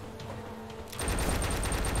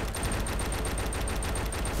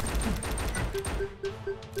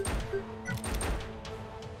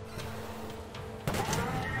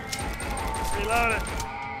 Reload it.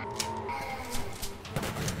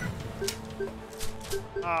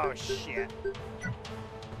 Oh, shit.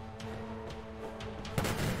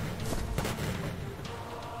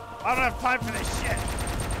 I don't have time for this shit.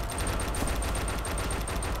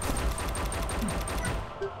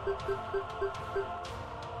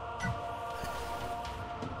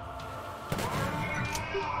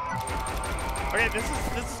 Okay, this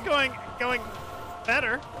is going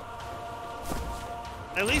better.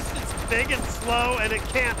 At least it's big and slow and it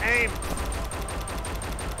can't aim.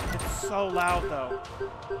 It's so loud though.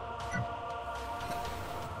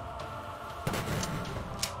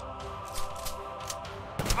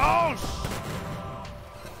 Oh!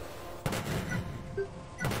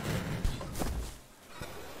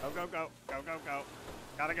 Go.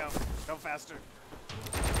 Gotta go. Go faster.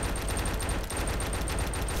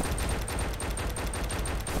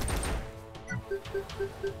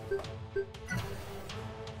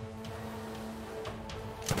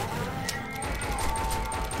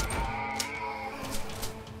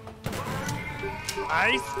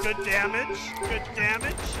 Nice. Good damage. Good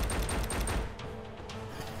damage.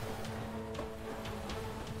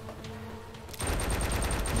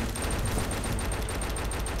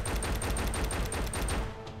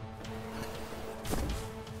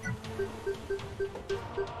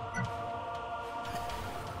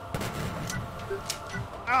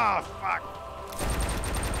 Oh, fuck.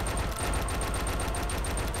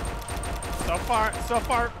 So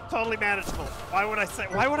far, totally manageable. Why would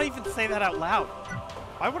I even say that out loud?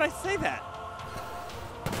 Why would I say that?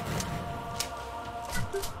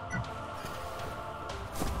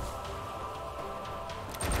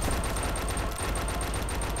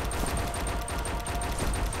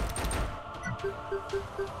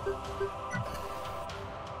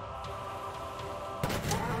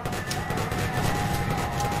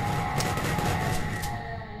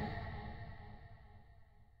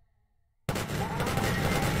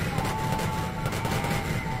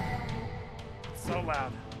 So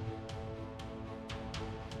loud.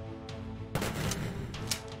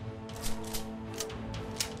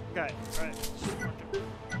 Okay, alright.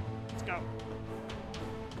 Let's go.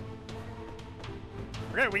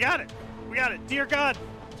 Okay, we got it. We got it. Dear God,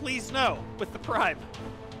 please no with the prime.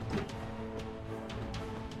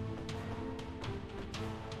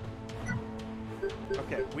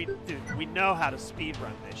 Okay, we know how to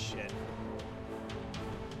speedrun this shit.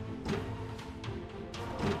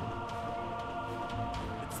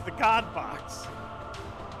 The God box.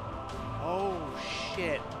 Oh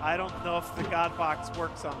shit. I don't know if the God box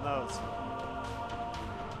works on those.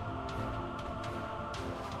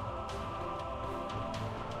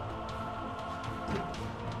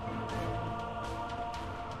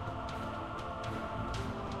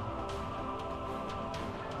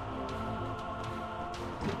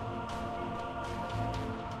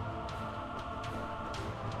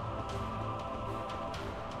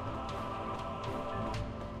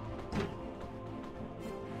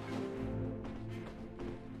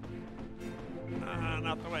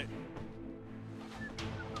 Not the way.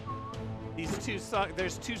 These two songs,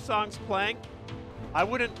 there's two songs playing. I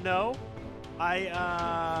wouldn't know.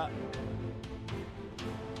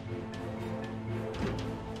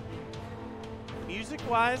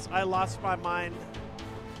 Music-wise, I lost my mind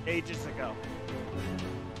ages ago.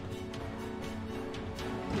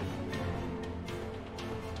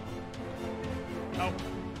 Oh,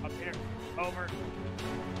 up here. Over.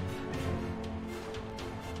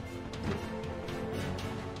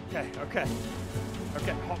 Okay.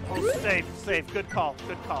 Hold, save. Good call.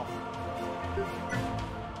 Good call.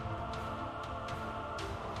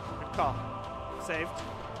 Saved.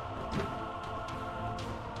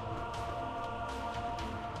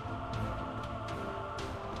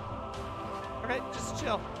 Okay, just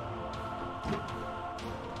chill.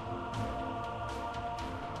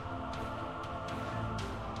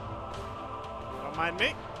 Mind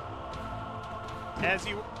me. As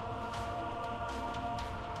you...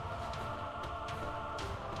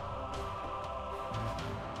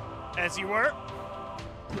 As you were.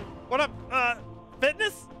 What up,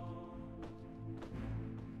 fitness?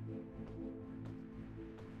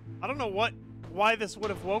 I don't know why this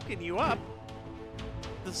would have woken you up.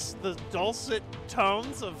 The dulcet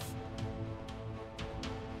tones of...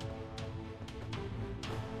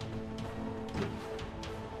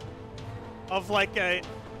 like a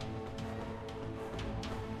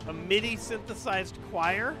MIDI synthesized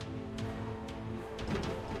choir.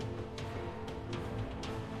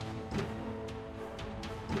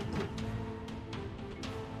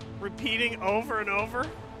 Repeating over and over.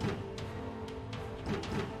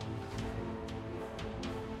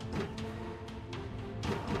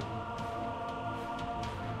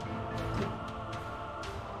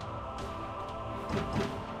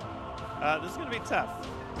 This is gonna be tough.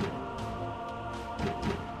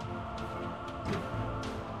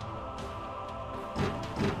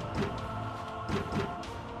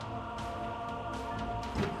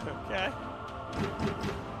 Okay.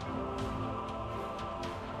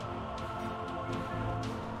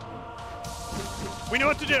 We know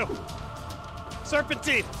what to do.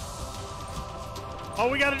 Serpentine. All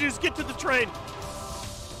we gotta do is get to the train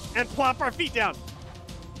and plop our feet down.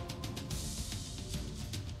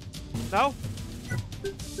 No?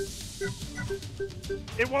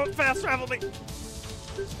 It won't fast travel me.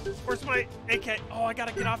 Where's my AK? Oh, I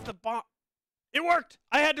gotta get off the bomb. It worked.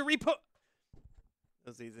 I had to re-put.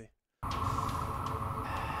 That was easy.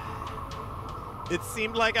 It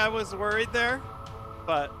seemed like I was worried there,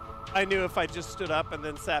 but I knew if I just stood up and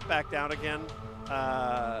then sat back down again,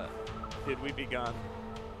 we'd be gone.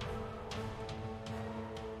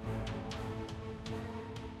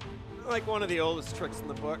 Like one of the oldest tricks in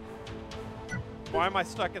the book. Why am I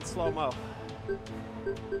stuck in slow-mo? We're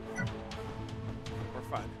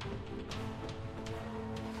fine.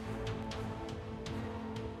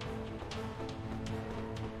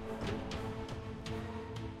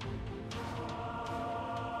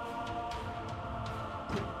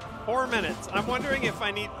 Four minutes. I'm wondering if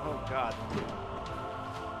I need... Oh, God.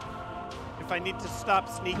 If I need to stop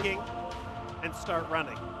sneaking and start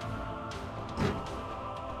running.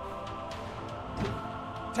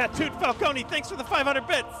 Tattooed Falcone, thanks for the 500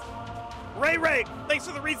 bits. Ray, thanks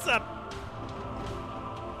for the resub.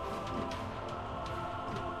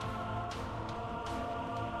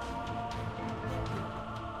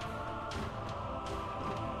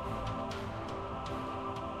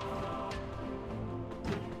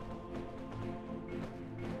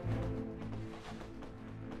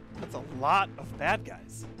 That's a lot of bad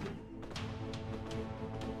guys.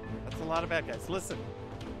 That's a lot of bad guys. Listen.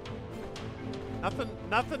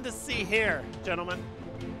 Nothing to see here, gentlemen.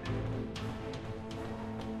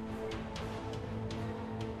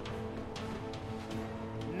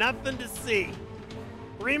 Nothing to see.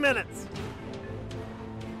 3 minutes.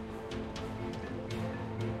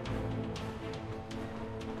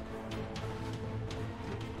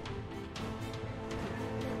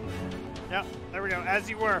 Yep, there we go. As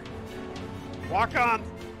you were. Walk on.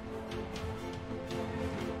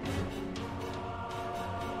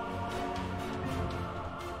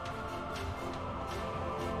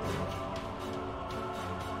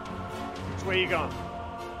 Which way are you going?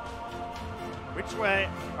 Which way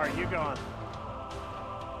are you going?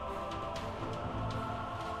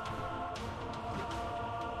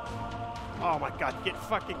 Oh my God, get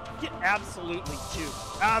absolutely juiced.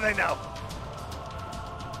 Ah, they know.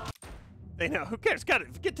 They know. Who cares? Got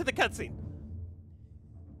it. Get to the cutscene.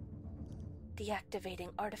 Deactivating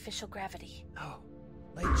artificial gravity. Oh,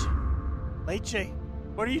 Leche,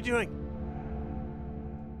 what are you doing?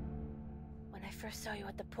 When I first saw you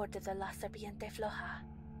at the Puerta de la Serpiente Floja,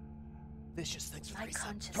 Vicious, thanks for the my resub.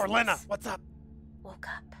 consciousness Torlena, what's up? woke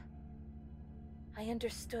up. I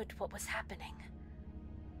understood what was happening.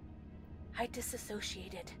 I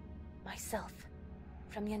disassociated myself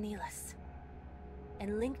from Yanilis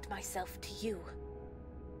and linked myself to you.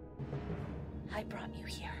 I brought you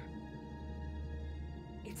here.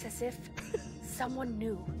 It's as if someone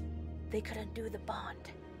knew they could undo the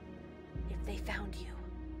bond if they found you.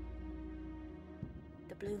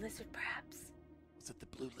 The Blue Lizard, perhaps? Was it the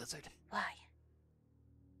Blue Lizard? Why?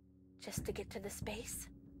 Just to get to the space?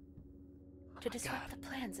 To disrupt the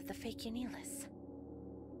plans of the fake Yanilis?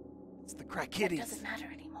 It's the crack That kitties. doesn't matter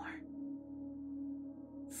anymore.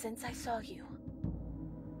 Since I saw you,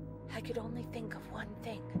 I could only think of one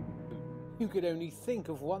thing. You could only think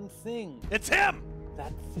of one thing. It's him!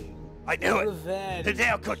 That thing. I knew it! Revenge.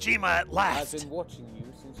 Hideo Kojima at I've last! been watching you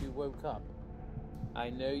since you woke up. I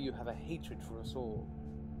know you have a hatred for us all.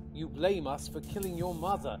 You blame us for killing your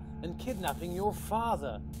mother and kidnapping your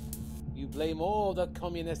father. You blame all the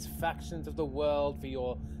communist factions of the world for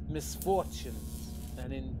your misfortunes.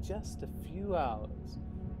 And in just a few hours,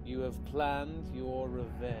 you have planned your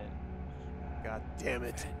revenge. God damn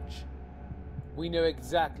it. Revenge. We know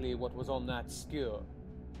exactly what was on that skewer.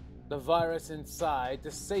 The virus inside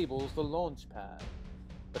disables the launch pad,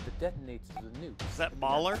 but the detonators of the nukes... Is that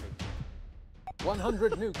Mahler?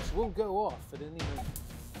 100 nukes will go off at any moment,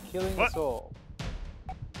 killing us all.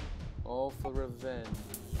 All for revenge.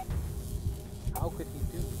 How could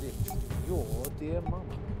he do this to your dear mama?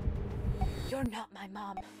 You're not my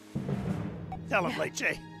mom. Tell him, Late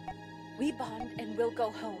J. We bond and we'll go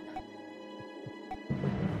home.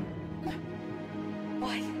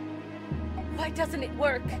 Why doesn't it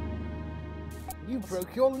work? You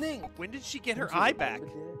broke your link! When did she get her Don't you eye back?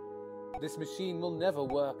 remember, dear? This machine will never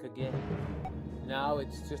work again. Now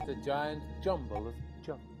it's just a giant jumble of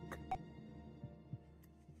junk.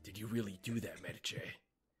 Did you really do that, Medici?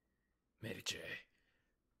 Medici.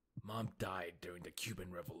 Mom died during the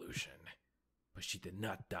Cuban Revolution, but she did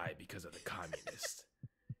not die because of the communists.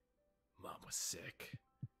 Mom was sick.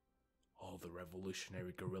 All the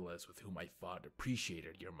revolutionary guerrillas with whom I fought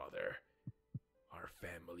appreciated your mother. Our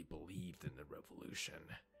family believed in the revolution.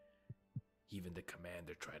 Even the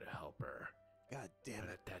commander tried to help her. God damn But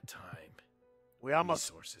it. at that time, We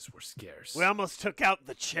almost resources were scarce. took out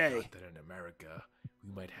the I Che. thought that in America,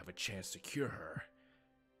 we might have a chance to cure her.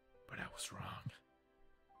 But I was wrong.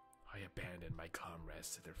 I abandoned my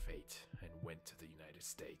comrades to their fate and went to the United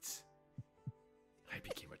States. I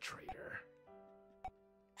became a traitor.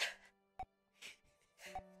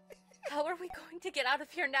 How are we going to get out of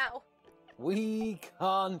here now? We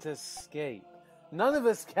can't escape. None of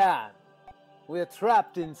us can. We're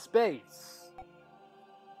trapped in space.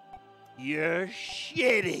 You're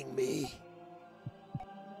shitting me.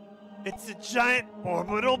 It's a giant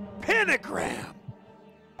orbital pentagram.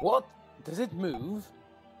 What? Does it move?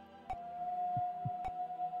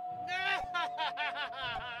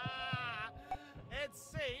 It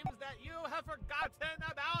seems that you have forgotten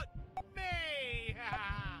about me.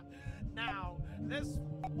 Now, this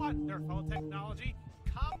wonderful technology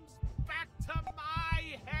comes back to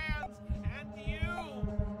my hands, and you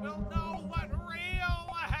will know what real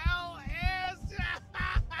hell is.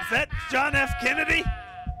 Is that John F. Kennedy?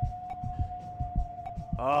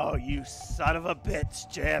 Oh, you son of a bitch,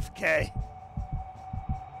 JFK.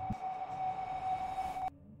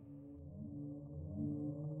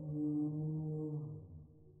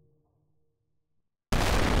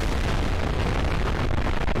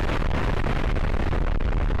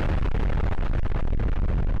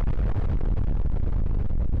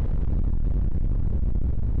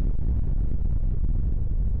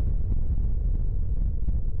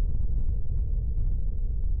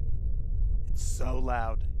 So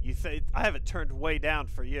loud. You think I have it turned way down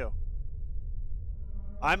for you.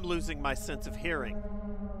 I'm losing my sense of hearing.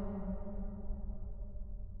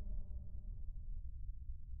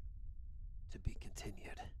 To be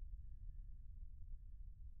continued.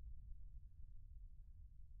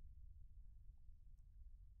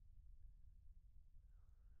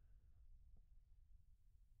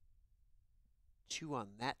 Chew on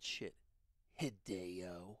that shit,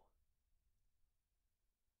 Hideo.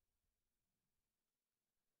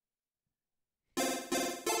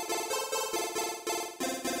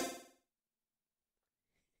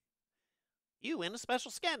 You win a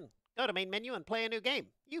special skin. Go to main menu and play a new game.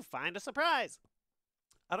 You find a surprise.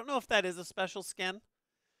 I don't know if that is a special skin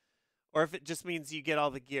or if it just means you get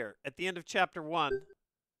all the gear. At the end of chapter 1,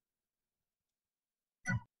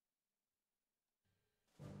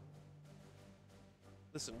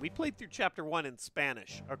 listen, we played through chapter 1 in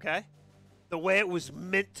Spanish, okay? The way it was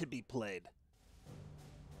meant to be played.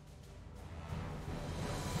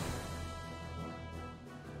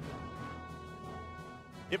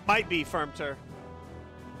 It might be Firmter.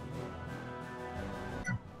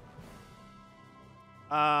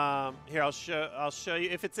 Here I'll show you.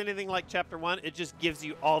 If it's anything like chapter 1, it just gives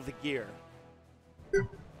you all the gear.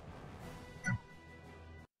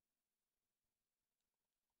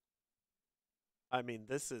 I mean,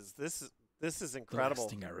 this is incredible. The last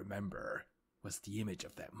thing I remember was the image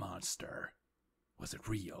of that monster. Was it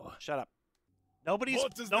real? Shut up. Nobody's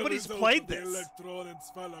What is the result played of the this. electron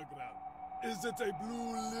encephalogram? Is it a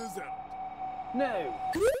blue lizard? No.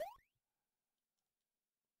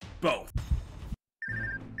 Both.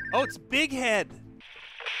 Oh, it's Big Head.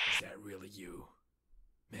 Is that really you?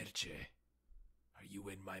 Medici, are you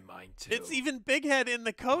in my mind too? It's even Big Head in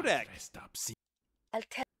the Why codec. did I stop seeing? I'll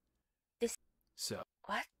tell this. So,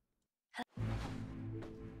 What?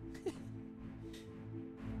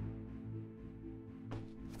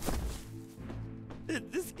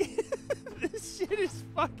 This game, this shit is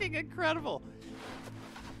fucking incredible.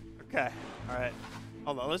 Okay, all right.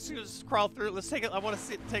 Hold on, let's just crawl through. Let's take it. I want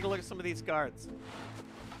to take a look at some of these guards.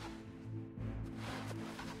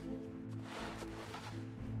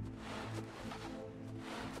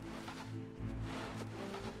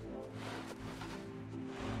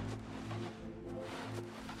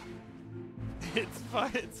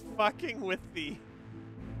 It's fucking with the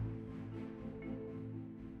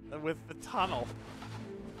tunnel.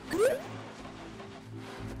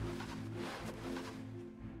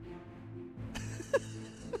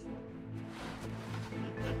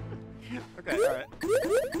 Okay, all right.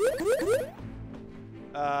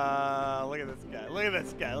 Look at this guy. Look at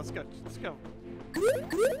this guy. Let's go. Let's go.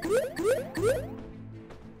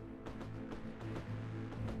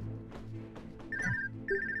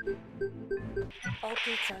 All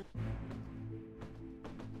gates are...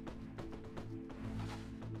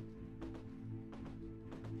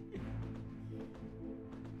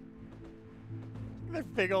 Their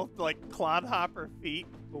big old, like, clodhopper feet.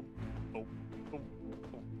 Boom, boom, boom,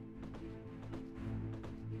 boom.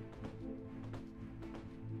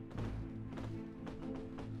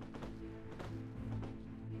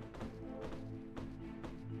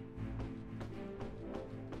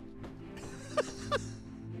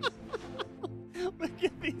 Look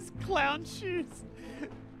at these clown shoes.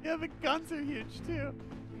 Yeah, the guns are huge, too.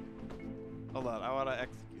 Hold on, I want to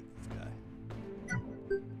execute this guy.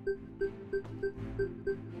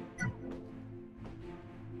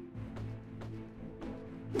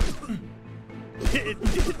 It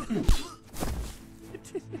didn't. It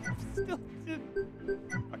still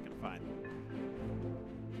didn't. Fucking fine.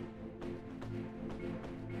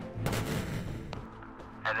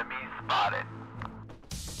 Enemy spotted.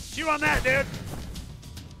 Chew on that, dude.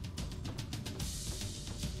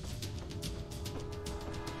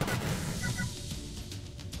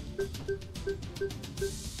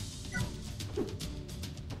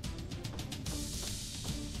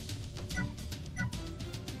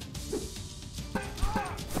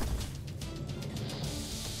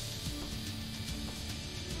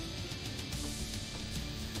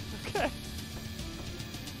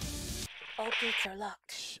 All gates are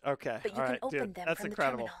locked. Okay, But you all can right, open dude. them That's from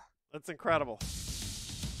incredible. the terminal. That's incredible.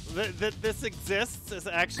 This exists is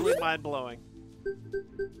actually mind-blowing.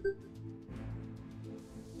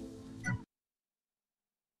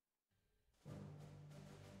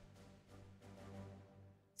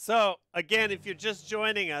 So, again, if you're just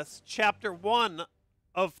joining us, Chapter 1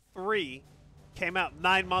 of 3 came out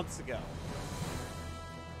 9 months ago.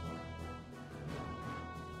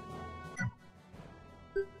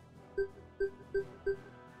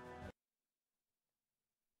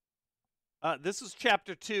 This is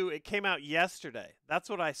Chapter 2. It came out yesterday. That's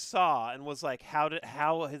what I saw and was like,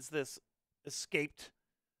 how has this escaped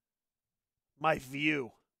my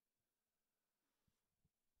view?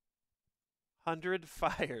 100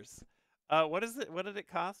 fires. What is it? What did it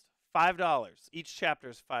cost? $5. Each chapter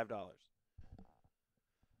is $5.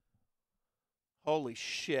 Holy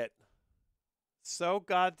shit. So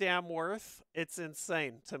goddamn worth. It's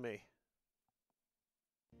insane to me.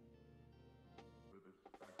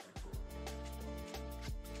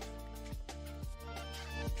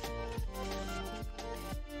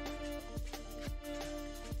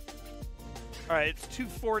 All right, it's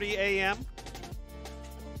 2:40 a.m.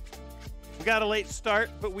 We got a late start,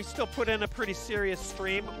 but we still put in a pretty serious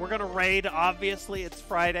stream. We're going to raid, obviously. It's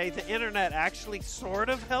Friday. The internet actually sort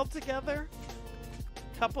of held together.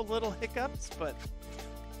 Couple little hiccups, but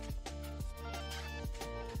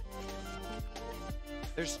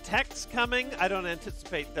there's techs coming. I don't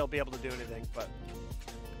anticipate they'll be able to do anything, but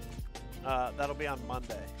that'll be on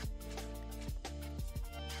Monday.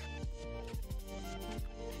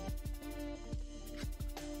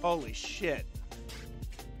 Holy shit.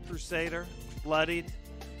 Crusader, bloodied.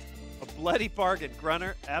 A bloody bargain.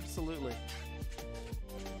 Grunner, absolutely.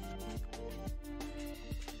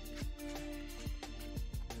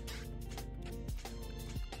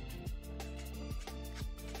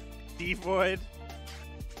 Devoid.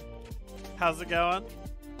 How's it going?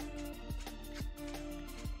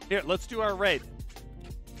 Here, let's do our raid.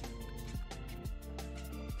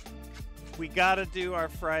 We gotta do our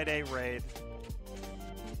Friday raid.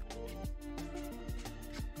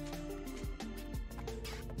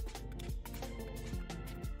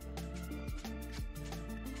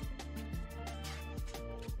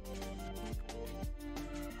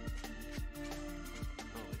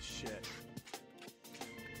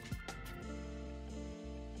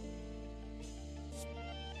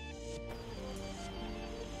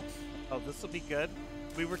 This will be good.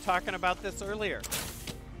 We were talking about this earlier.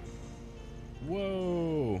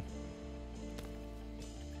 Whoa.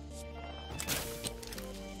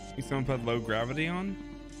 You someone put low gravity on?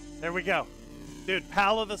 There we go. Dude,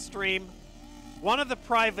 pal of the stream. One of the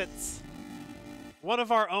privates. One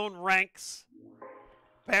of our own ranks.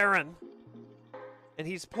 Baron. And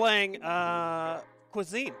he's playing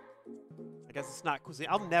Cuisine. I guess it's not Cuisine.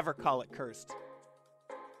 I'll never call it Cursed.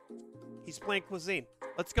 He's playing Cuisine.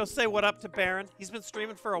 Let's go say what up to Baron. He's been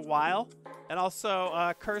streaming for a while. And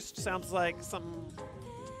also, Cursed sounds like something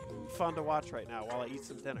fun to watch right now while I eat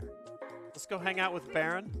some dinner. Let's go hang out with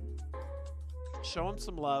Baron. Show him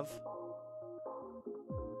some love.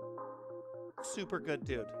 Super good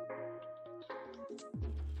dude.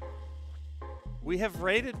 We have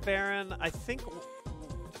raided Baron, I think,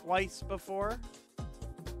 twice before.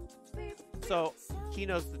 So he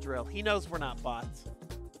knows the drill. He knows we're not bots.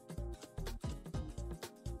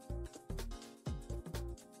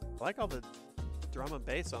 I like all the drum and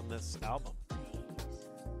bass on this album.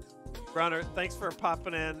 Brunner, thanks for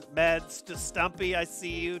popping in. Meds to Stumpy, I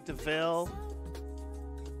see you. DeVille.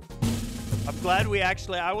 I'm glad we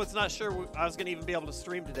actually, I was not sure I was going to even be able to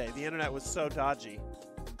stream today. The internet was so dodgy.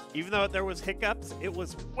 Even though there was hiccups, it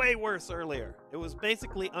was way worse earlier. It was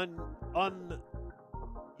basically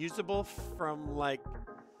unusable from like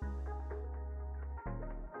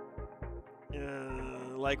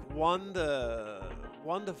 1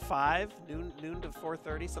 to 5, noon to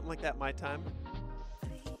 4:30, something like that my time.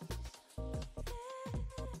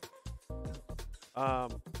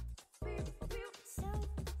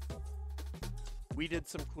 We did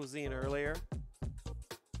some Cuisine earlier.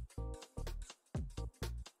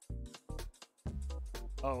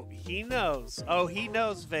 Oh, he knows. Oh, he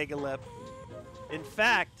knows Vega Lip. In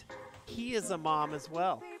fact, he is a mom as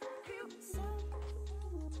well.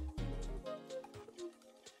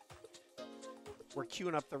 We're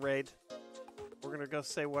queuing up the raid. We're gonna go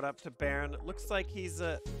say what up to Baron. It looks like he's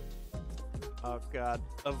a... Oh god,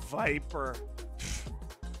 a Viper.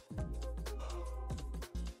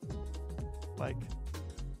 Like,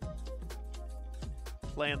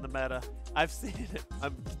 playing the meta. I've seen it.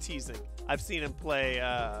 I'm teasing. I've seen him play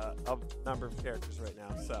a number of characters right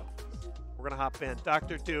now, so we're gonna hop in.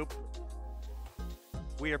 Dr. Dupe,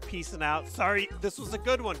 we are peacing out. Sorry, this was a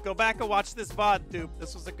good one. Go back and watch this VOD, Dupe.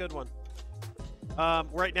 This was a good one.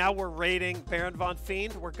 Right now we're raiding Baron Von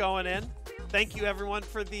Fiend. We're going in. Thank you everyone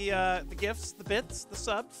for the gifts, the bits, the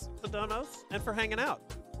subs, the donos, and for hanging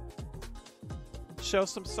out. Show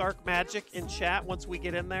some Sark magic in chat once we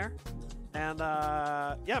get in there. And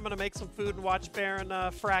yeah, I'm gonna make some food and watch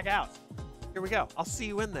Baron frag out. Here we go. I'll see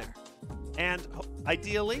you in there. And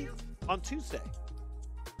ideally on Tuesday.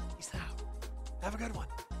 Peace out. Have a good one.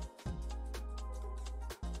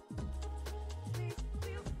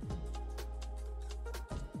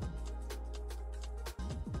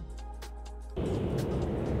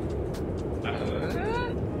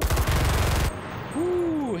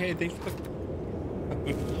 Ooh, hey, thanks for the... Oh,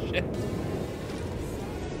 shit.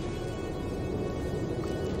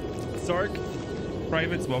 Sark,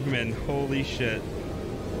 privates, welcome in. Holy shit.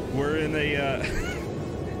 We're in a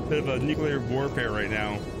bit of a nuclear warfare right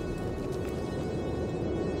now.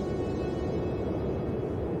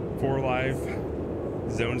 4 live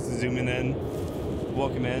zones zooming in.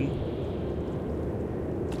 Welcome in.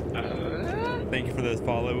 Thank you for those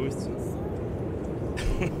follows.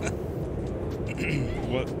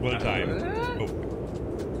 what a time. Oh,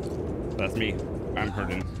 that's me. I'm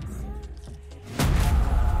hurting.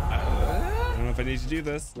 I don't know if I need to do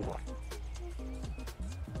this.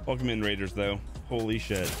 Welcome in, Raiders, though. Holy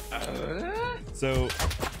shit. So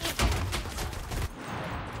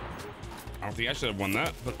I don't think I should have won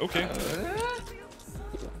that, but okay.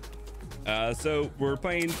 So we're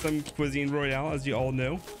playing some Cuisine Royale, as you all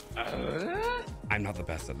know. I'm not the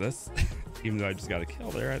best at this. Even though I just got a kill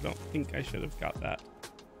there, I don't think I should have got that.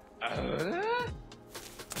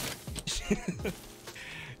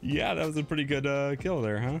 Yeah, that was a pretty good kill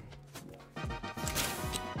there, huh?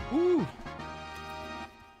 Woo!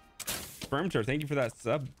 Spermter, thank you for that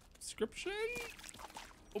subscription.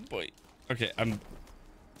 Oh boy. Okay, I'm...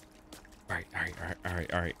 All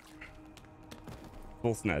right.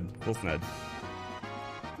 Full sned.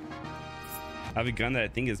 I have a gun that I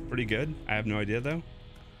think is pretty good. I have no idea though.